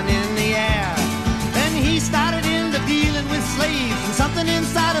revolution in the air. Then he started into dealing with slaves, and something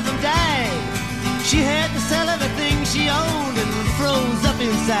inside of him died. She had to sell everything she owned and froze up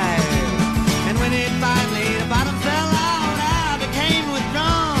inside. And when it finally, the bottom fell out, I became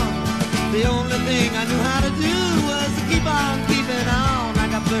withdrawn. The only thing I knew how to do was to keep on keeping on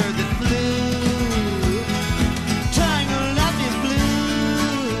like a bird that flew.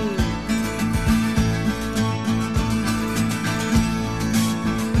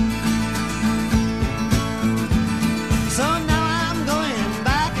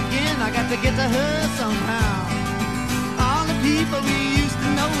 To get to her somehow. All the people we used to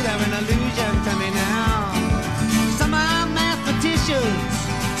know, they're an illusion to me now. Some are mathematicians,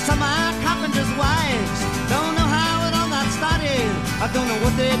 some are carpenters' wives. Don't know how it all got started, I don't know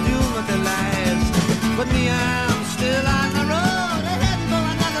what they're doing with their lives. But me, I'm still on the road, heading for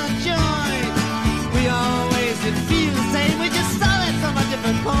another joint. We always did feel the same, we just saw it from a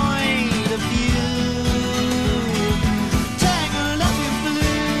different point of view.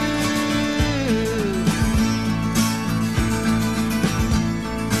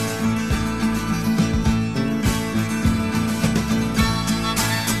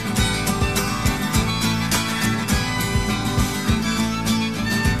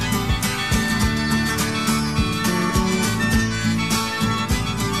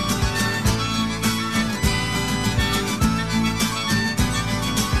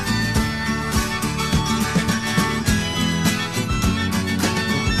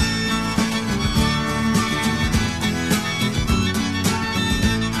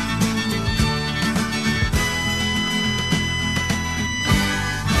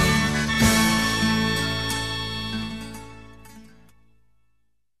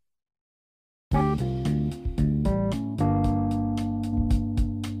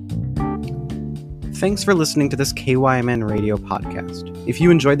 Thanks for listening to this KYMN radio podcast. If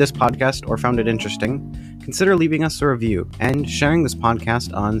you enjoyed this podcast or found it interesting, consider leaving us a review and sharing this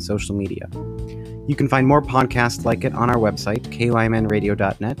podcast on social media. You can find more podcasts like it on our website,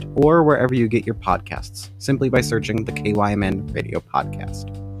 kymnradio.net, or wherever you get your podcasts, simply by searching the KYMN Radio Podcast.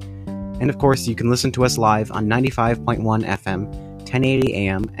 And of course, you can listen to us live on 95.1 FM, 1080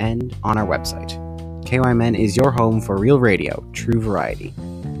 AM, and on our website. KYMN is your home for real radio, true variety.